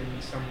can trade them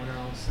to someone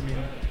else. I mean,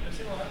 I've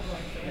seen a lot of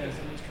Black Fridays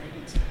and those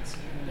trading sites.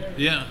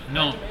 Yeah,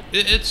 no,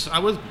 I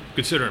would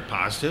consider it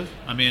positive.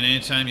 I mean,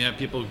 anytime you have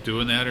people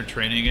doing that or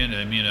training it,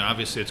 I mean,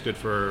 obviously it's good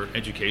for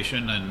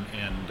education,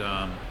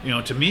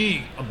 and to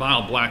me, a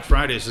bottle of Black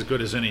Friday is as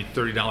good as any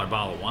 $30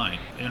 bottle of wine,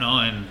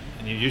 and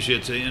usually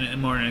it's a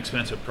more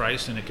inexpensive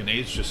price, and it can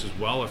age just as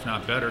well, if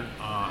not better.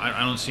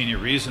 I don't see any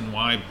reason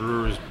why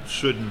brewers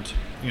shouldn't,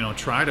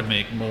 try to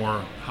make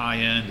more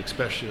high-end,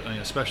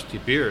 specialty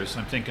beers.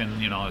 I'm thinking,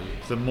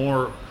 the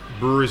more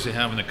brewers you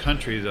have in the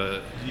country,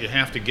 you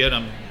have to get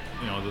them.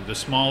 The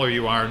smaller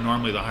you are,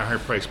 normally the higher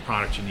priced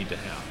product you need to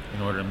have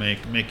in order to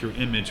make your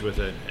image with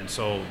it. And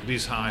so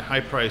these high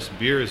priced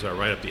beers are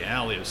right up the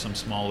alley of some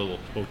small little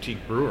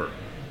boutique brewer.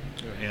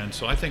 And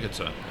so I think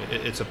it's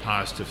a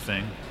positive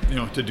thing,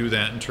 to do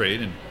that and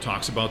trade, and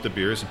talks about the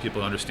beers, and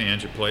people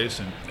understand your place.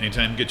 And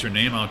anytime you get your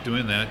name out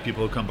doing that,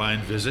 people will come by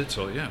and visit.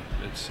 So yeah,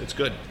 it's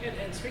good.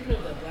 And speaking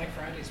of the Black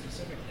Friday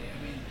specifically,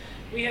 I mean,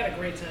 we had a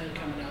great time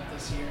coming out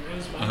this year. It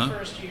was my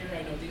first year.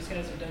 I know these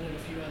guys have done it a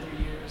few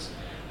other years.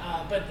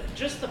 But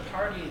just the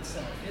party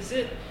itself, is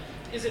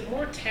it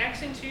more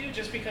taxing to you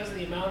just because of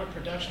the amount of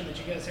production that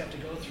you guys have to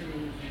go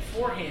through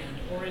beforehand,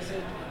 or is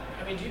it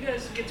I mean, do you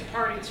guys get to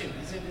party too?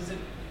 Is it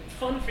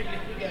fun for you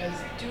guys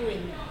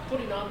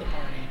putting on the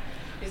party?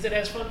 Is it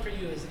as fun for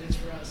you as it is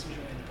for us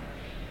enjoying the party?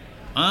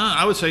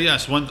 I would say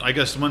yes. I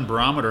guess one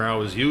barometer I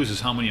always use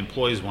is how many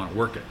employees want to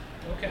work it.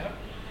 Okay.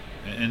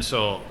 And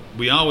so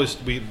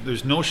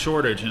there's no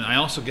shortage, and I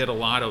also get a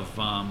lot of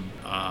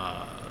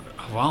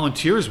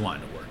volunteers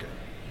wanting to work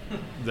it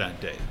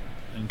that day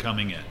and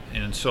coming in,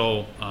 and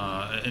so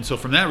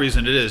from that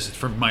reason, it is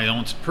for my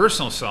own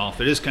personal self.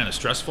 It is kind of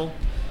stressful,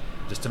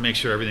 just to make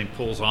sure everything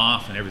pulls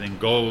off and everything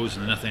goes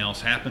and nothing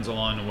else happens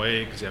along the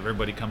way, because you have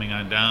everybody coming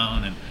on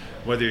down, and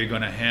whether you're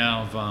going to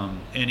have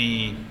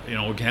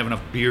have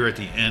enough beer at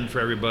the end for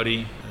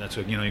everybody. That's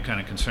what you're kind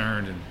of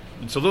concerned,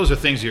 and so those are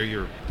things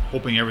you're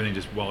hoping everything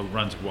just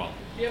runs well.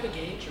 Do you have a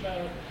gauge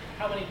about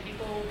how many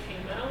people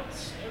came out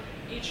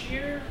each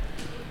year?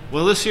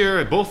 Well, this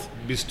year,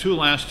 these 2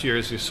 last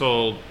years, we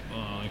sold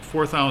like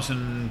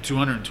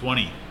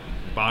 4,220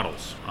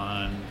 bottles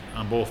on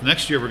both.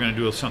 Next year, we're going to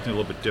do something a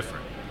little bit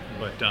different.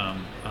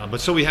 But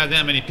so we had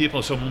that many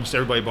people, so almost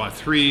everybody bought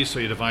 3, so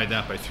you divide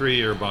that by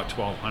 3, or about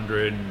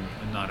 1,200,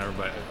 and not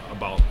everybody,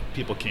 about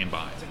people came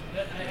by.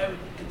 I would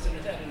consider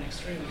that an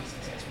extremely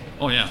successful.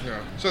 Oh, yeah.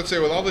 Yeah. So I'd say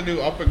with all the new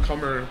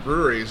up-and-comer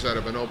breweries that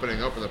have been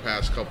opening up in the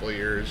past couple of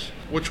years,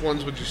 which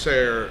ones would you say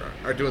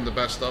are doing the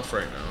best stuff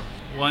right now?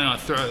 Why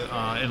not?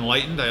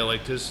 Enlightened, I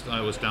liked his.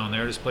 I was down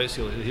there at his place.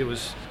 He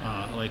was,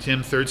 I liked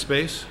him. Third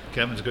Space.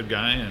 Kevin's a good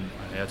guy, and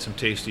I had some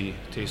tasty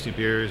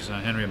beers.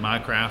 Henry and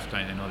Mycraft,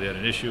 I know they had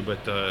an issue,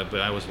 but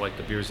I always liked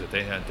the beers that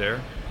they had there.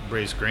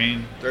 Braised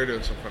Grain. They're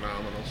doing some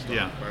phenomenal stuff.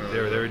 Yeah,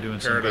 they were doing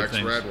some good Paradox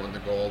things. Red won the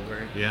gold,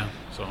 right? Yeah,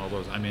 so all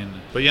those. I mean,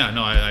 but yeah,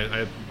 no,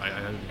 I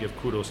give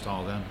kudos to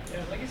all of them.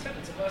 Yeah, like you said,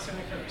 it's a blessing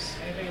and a curse.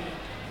 I mean,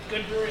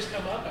 good breweries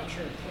come up, I'm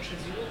sure it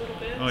pushes you a little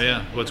bit. Oh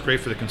yeah, well, it's great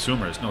for the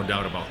consumers, no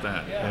doubt about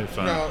that. Yeah.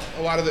 Now,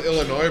 a lot of the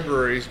Illinois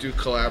breweries do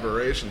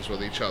collaborations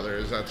with each other.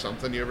 Is that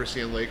something you ever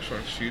see in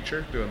Lakefront's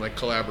future, doing like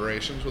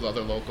collaborations with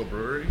other local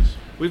breweries?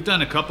 We've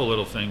done a couple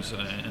little things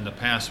in the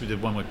past. We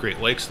did one with Great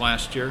Lakes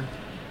last year.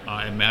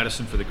 In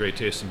Madison for the Great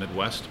Taste of the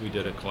Midwest, we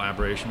did a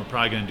collaboration. We're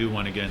probably going to do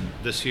one again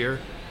this year.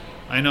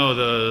 I know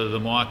the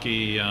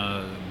Milwaukee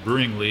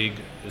Brewing League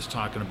is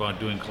talking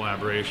about doing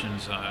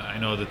collaborations. I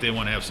know that they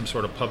want to have some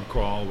sort of pub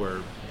crawl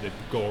where they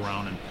go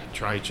around and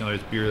try each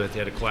other's beer that they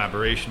had a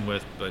collaboration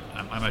with, but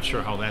I'm not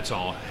sure how that's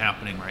all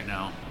happening right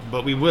now.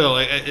 But we will.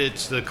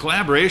 It's the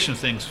collaboration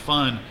thing's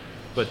fun,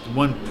 but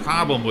one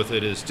problem with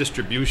it is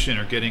distribution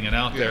or getting it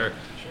out there.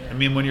 I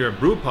mean, when you're a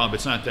brew pub,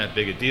 it's not that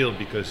big a deal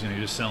because you're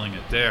just selling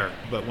it there.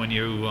 But when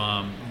you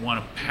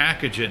want to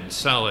package it and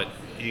sell it,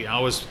 you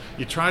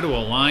try to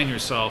align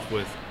yourself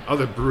with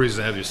other breweries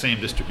that have your same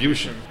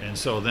distribution, and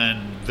so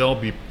then they'll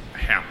be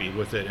happy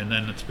with it. And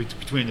then it's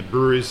between the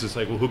breweries. It's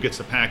like, well, who gets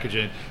to package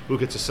it? Who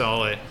gets to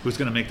sell it? Who's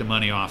going to make the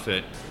money off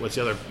it? What's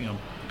the other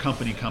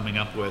company coming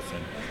up with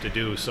and to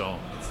do? So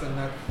It's the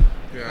nut.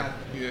 Yeah.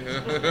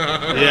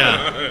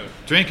 yeah,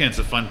 drinking's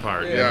the fun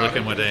part. Yeah.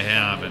 Looking what they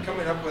have and.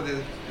 Coming up with it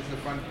is the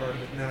fun part,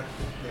 but not.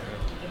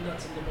 The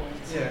nuts and the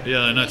bolts. Yeah.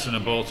 Yeah, the nuts and the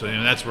bolts.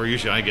 And that's where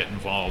usually I get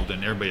involved,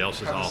 and everybody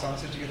else is How the all.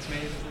 sausage gets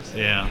made. Is this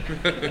Yeah.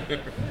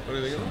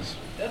 Anything else?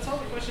 That's all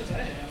the questions I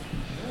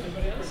have.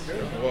 Anybody else?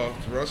 Well,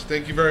 Russ,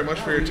 thank you very much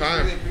for your We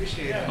time. Really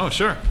appreciate it. Oh,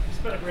 sure. It's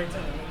been a great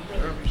time. I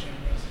really appreciate it,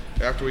 Russ.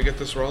 After we get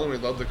this rolling,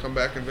 we'd love to come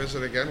back and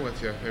visit again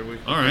with you. Maybe we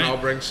All can right. all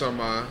bring some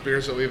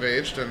beers that we've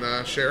aged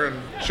and share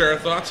our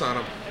thoughts on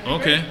them.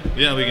 Okay.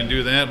 Yeah, we can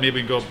do that.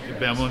 Maybe we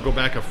can go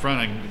back up front.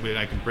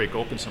 I can break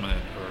open some of that,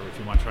 or if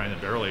you want to try the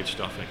barrel aged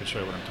stuff, I can show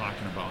you what I'm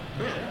talking about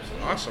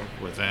Awesome.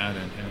 with that,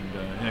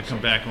 and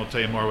come back and we'll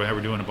tell you more how we're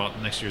doing about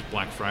next year's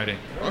Black Friday.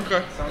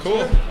 Okay. Sounds Cool.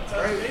 good.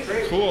 All right,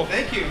 great. Cool.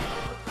 Thank you.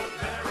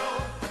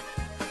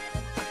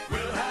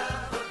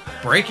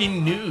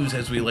 Breaking news,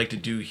 as we like to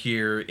do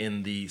here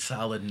in the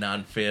Solid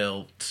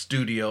Non-Fail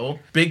studio.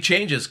 Big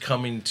changes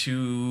coming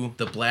to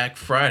the Black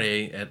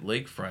Friday at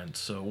Lakefront.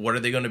 So what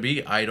are they going to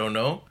be? I don't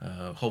know.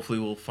 Hopefully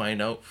we'll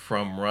find out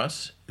from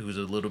Russ, who's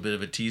a little bit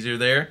of a teaser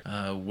there,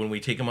 when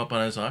we take him up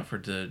on his offer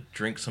to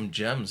drink some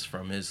gems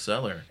from his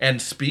cellar. And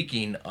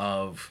speaking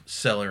of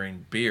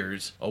cellaring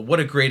beers, what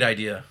a great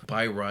idea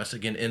by Russ,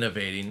 again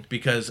innovating,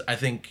 because I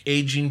think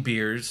aging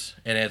beers,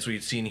 and as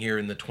we've seen here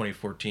in the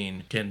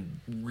 2014, can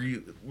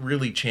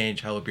really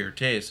change how a beer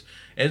tastes.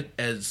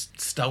 As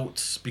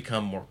stouts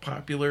become more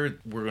popular,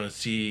 we're going to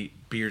see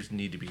beers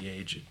need to be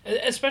aged.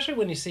 Especially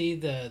when you see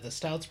the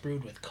stouts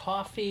brewed with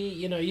coffee.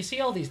 You see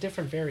all these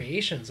different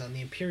variations on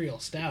the Imperial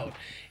Stout.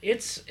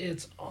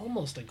 It's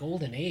almost a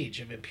golden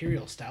age of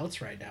Imperial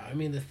Stouts right now. I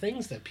mean, the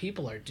things that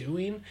people are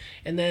doing,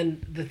 and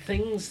then the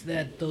things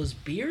that those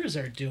beers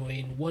are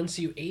doing once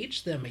you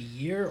age them a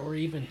year or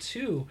even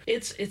 2,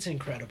 it's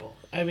incredible.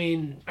 I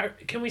mean,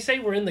 can we say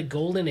we're in the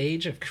golden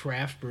age of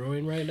craft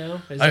brewing right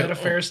now? Is that a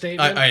fair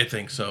statement? I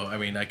think so. I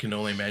mean, I can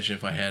only imagine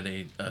if I had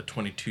a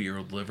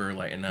 22-year-old liver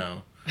like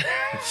now,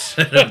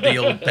 instead of the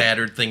old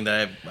battered thing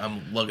that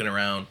I'm lugging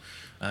around.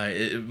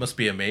 It must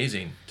be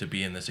amazing to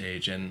be in this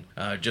age. And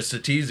just to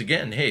tease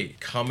again, hey,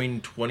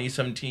 coming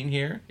 2017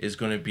 here is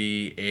going to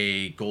be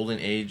a golden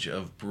age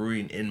of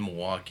brewing in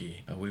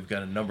Milwaukee. We've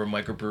got a number of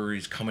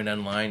microbreweries coming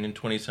online in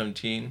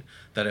 2017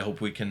 that I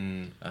hope we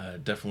can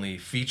definitely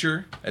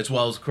feature, as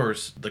well as, of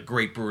course, the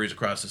great breweries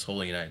across this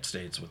whole United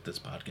States, what this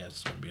podcast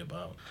is going to be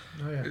about.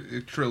 Oh, yeah.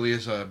 It truly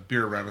is a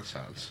beer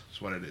renaissance.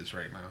 Is what it is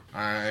right now.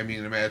 I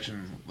mean,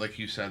 imagine, like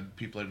you said,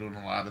 people are doing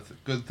a lot of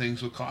good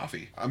things with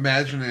coffee.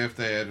 Imagine if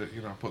they had,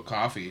 put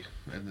coffee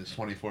in this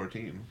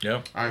 2014.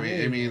 Yep.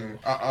 I mean,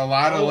 a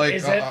lot of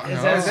Is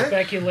that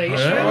speculation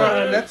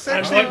That's on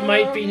actually what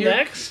might be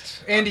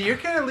next? Andy, you're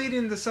kind of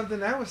leading to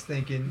something I was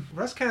thinking.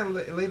 Russ kind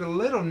of laid a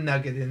little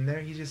nugget in there.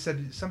 He just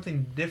said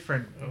something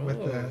different with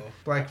the Oh.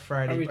 Black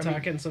Friday. Are we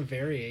talking some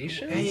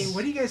variations? Hey,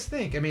 what do you guys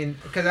think? I mean,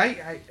 because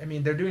I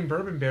mean, they're doing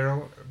bourbon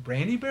barrel,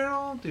 brandy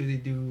barrel. Do they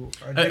do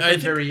a different I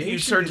think variation? you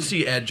start to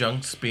see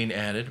adjuncts being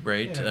added,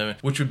 right? Yeah.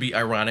 Which would be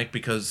ironic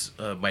because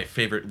my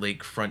favorite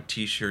Lakefront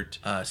T-shirt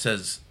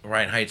says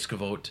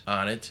Reinheitsgebot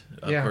on it.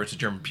 Of Yeah. course, the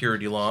German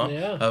purity law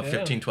Yeah, of yeah.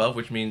 1512,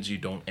 which means you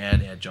don't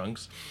add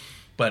adjuncts.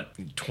 But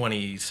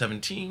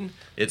 2017,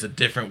 it's a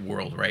different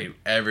world, right?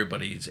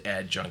 Everybody's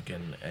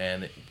adjuncting,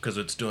 and because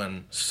it's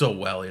doing so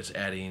well, it's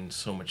adding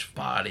so much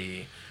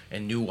body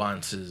and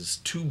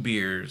nuances to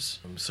beers.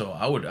 So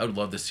I would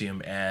love to see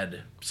them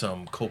add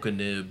some coca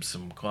nibs,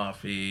 some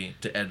coffee,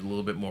 to add a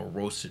little bit more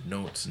roasted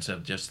notes instead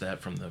of just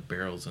that from the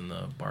barrels and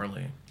the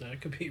barley.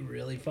 That could be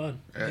really fun.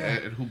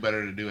 And who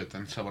better to do it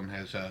than someone who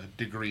has a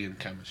degree in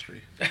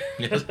chemistry?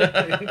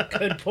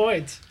 Good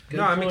point. Good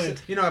No, I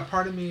point. mean, a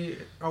part of me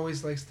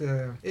always likes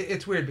to.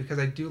 It's weird because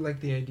I do like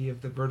the idea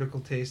of the vertical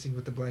tasting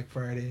with the Black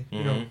Friday.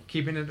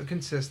 Keeping it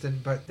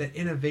consistent, but the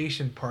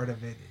innovation part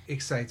of it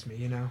excites me.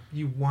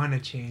 You want to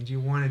change, you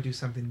want to do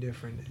something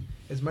different.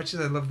 As much as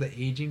I love the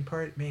aging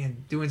part,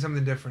 man, doing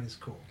something different is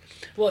cool.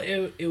 Well,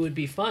 it would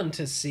be fun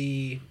to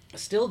see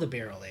still the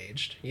barrel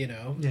aged,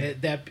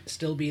 that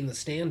still being the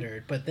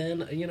standard, but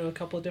then, a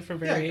couple of different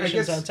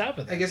variations on top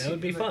of that. I guess that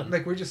would be fun.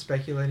 Like, we're just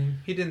speculating.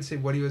 He didn't say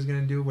what he was going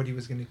to do, what he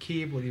was going to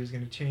keep, what he was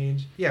going to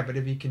change. Yeah, but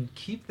if he can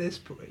keep this,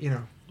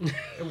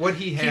 what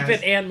he has. Keep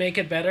it and make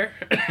it better.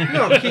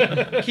 No,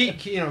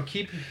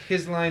 keep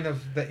his line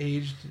of the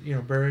aged,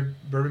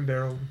 bourbon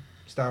barrel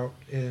stout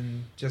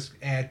and just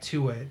add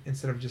to it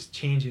instead of just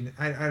changing it.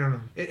 I don't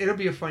know. It'll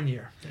be a fun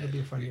year. It'll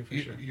be a fun year for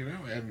sure.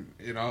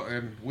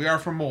 And we are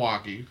from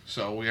Milwaukee,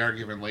 so we are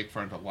giving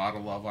Lakefront a lot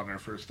of love on our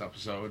first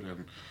episode,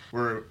 and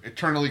we're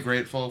eternally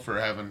grateful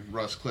for having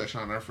Russ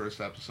Klisch on our first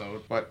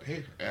episode. But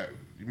hey,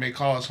 you may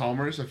call us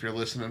homers if you're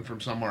listening from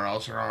somewhere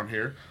else around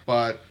here,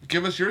 but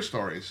give us your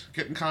stories.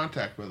 Get in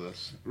contact with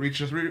us. Reach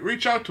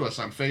out to us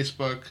on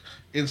Facebook,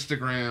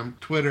 Instagram,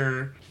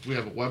 Twitter. We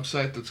have a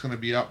website that's going to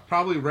be up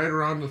probably right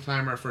around the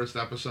time our first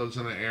episode's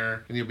in the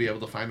air, and you'll be able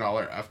to find all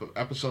our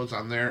episodes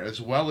on there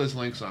as well as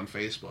links on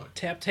Facebook.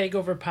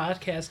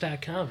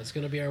 TapTakeoverPodcast.com is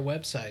going to be our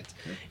website.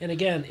 And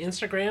again,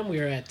 Instagram, we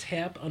are at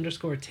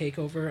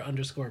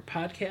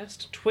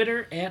tap_takeover_podcast.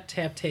 Twitter at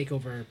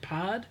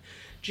taptakeoverpod.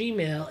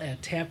 Gmail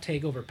at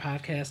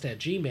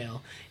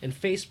taptakeoverpodcast@gmail, and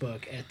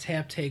Facebook at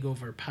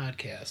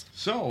taptakeoverpodcast.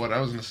 So what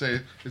I was going to say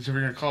is if you're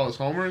going to call us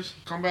homers,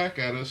 come back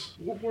at us.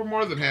 We're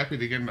more than happy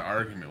to get into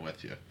argument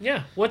with you.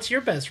 Yeah. What's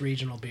your best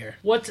regional beer?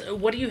 What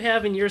do you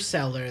have in your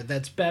cellar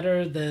that's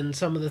better than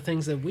some of the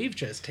things that we've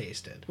just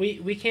tasted?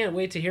 We can't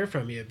wait to hear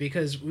from you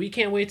because we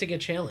can't wait to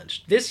get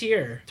challenged. This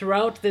year,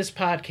 throughout this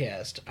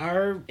podcast,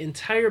 our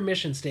entire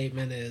mission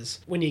statement is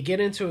when you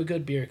get into a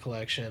good beer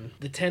collection,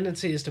 the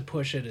tendency is to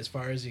push it as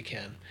far as you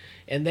can.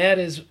 And that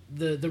is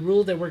the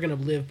rule that we're going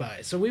to live by.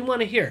 So we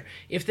want to hear.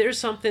 If there's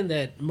something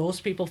that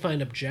most people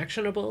find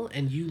objectionable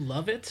and you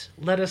love it,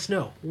 let us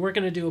know. We're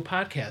going to do a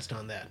podcast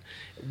on that.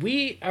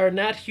 We are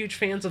not huge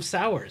fans of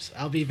sours.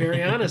 I'll be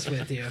very honest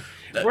with you.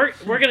 We're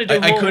going to do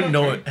I more.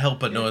 couldn't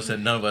help but notice that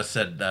none of us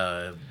said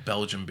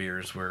Belgian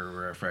beers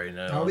were afraid.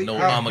 No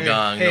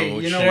Amagang, hey, no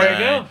you know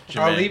Chimay, what?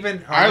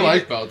 Chimay. I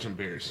like Belgian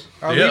beers.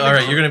 Yeah, all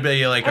right. You're gonna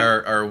be like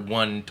our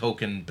one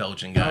token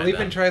Belgian guy. I'll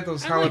even try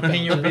those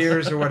jalapeno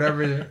beers or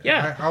whatever.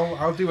 Yeah.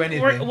 I'll do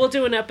anything. We'll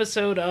do an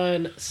episode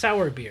on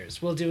sour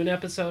beers. We'll do an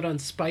episode on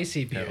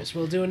spicy beers.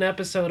 We'll do an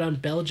episode on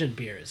Belgian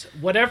beers.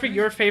 Whatever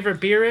your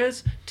favorite beer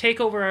is, take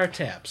over our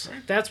taps.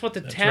 That's what the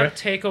Tap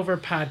Takeover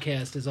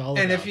podcast is all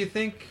about. And if you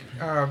think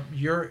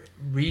your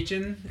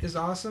region is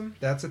awesome,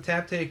 that's a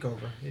Tap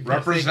Takeover. If you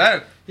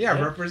Represent. think,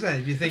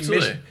 represent. If you think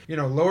Absolutely.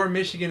 Lower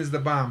Michigan is the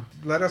bomb,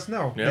 let us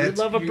know. Yeah. We'd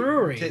love a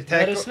brewery.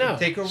 Let us know.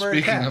 Take over our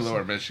Speaking taps. of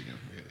Lower Michigan,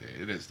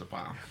 it is the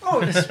bomb.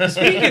 Oh,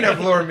 speaking of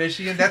Lower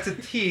Michigan, that's a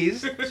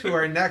tease to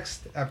our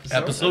next episode.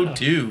 Episode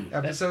 2.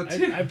 Episode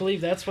 2. I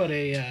believe that's what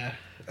a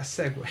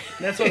segue.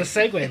 That's what a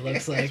segue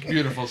looks like.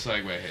 Beautiful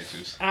segue,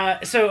 Jesus.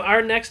 So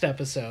our next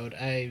episode,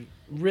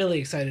 really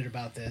excited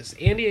about this.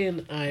 Andy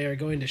and I are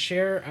going to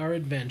share our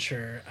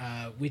adventure.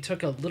 We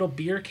took a little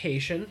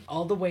beercation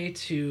all the way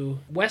to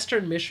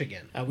Western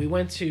Michigan. We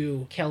went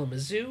to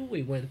Kalamazoo.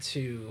 We went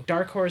to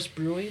Dark Horse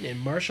Brewing in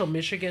Marshall,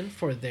 Michigan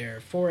for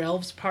their Four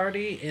Elves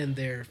party and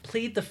their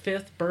Plead the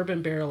Fifth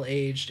Bourbon Barrel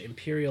Aged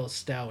Imperial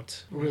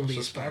Stout We also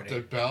release stopped party.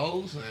 at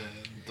Bell's and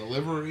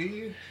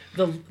Delivery.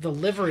 The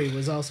livery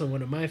was also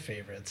one of my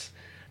favorites.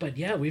 But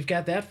yeah, we've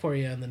got that for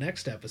you on the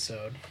next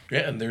episode. Yeah,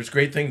 and there's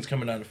great things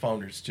coming out of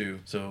Founders too.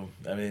 So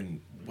I mean,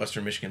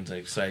 Western Michigan's an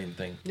exciting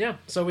thing. Yeah,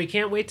 so we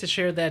can't wait to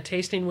share that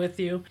tasting with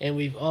you. And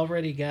we've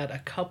already got a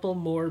couple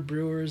more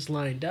brewers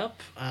lined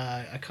up,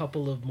 a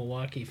couple of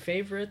Milwaukee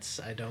favorites.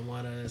 I don't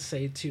want to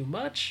say too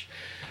much,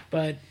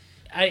 but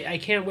I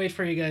can't wait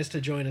for you guys to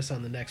join us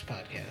on the next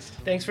podcast.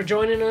 Thanks for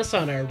joining us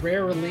on our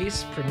rare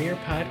release premiere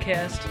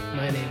podcast.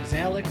 My name is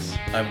Alex.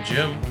 I'm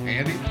Jim.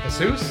 Andy?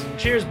 Jesus.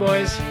 Cheers,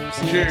 boys.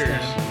 See you Cheers.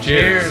 next time.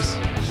 Cheers.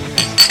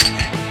 Cheers.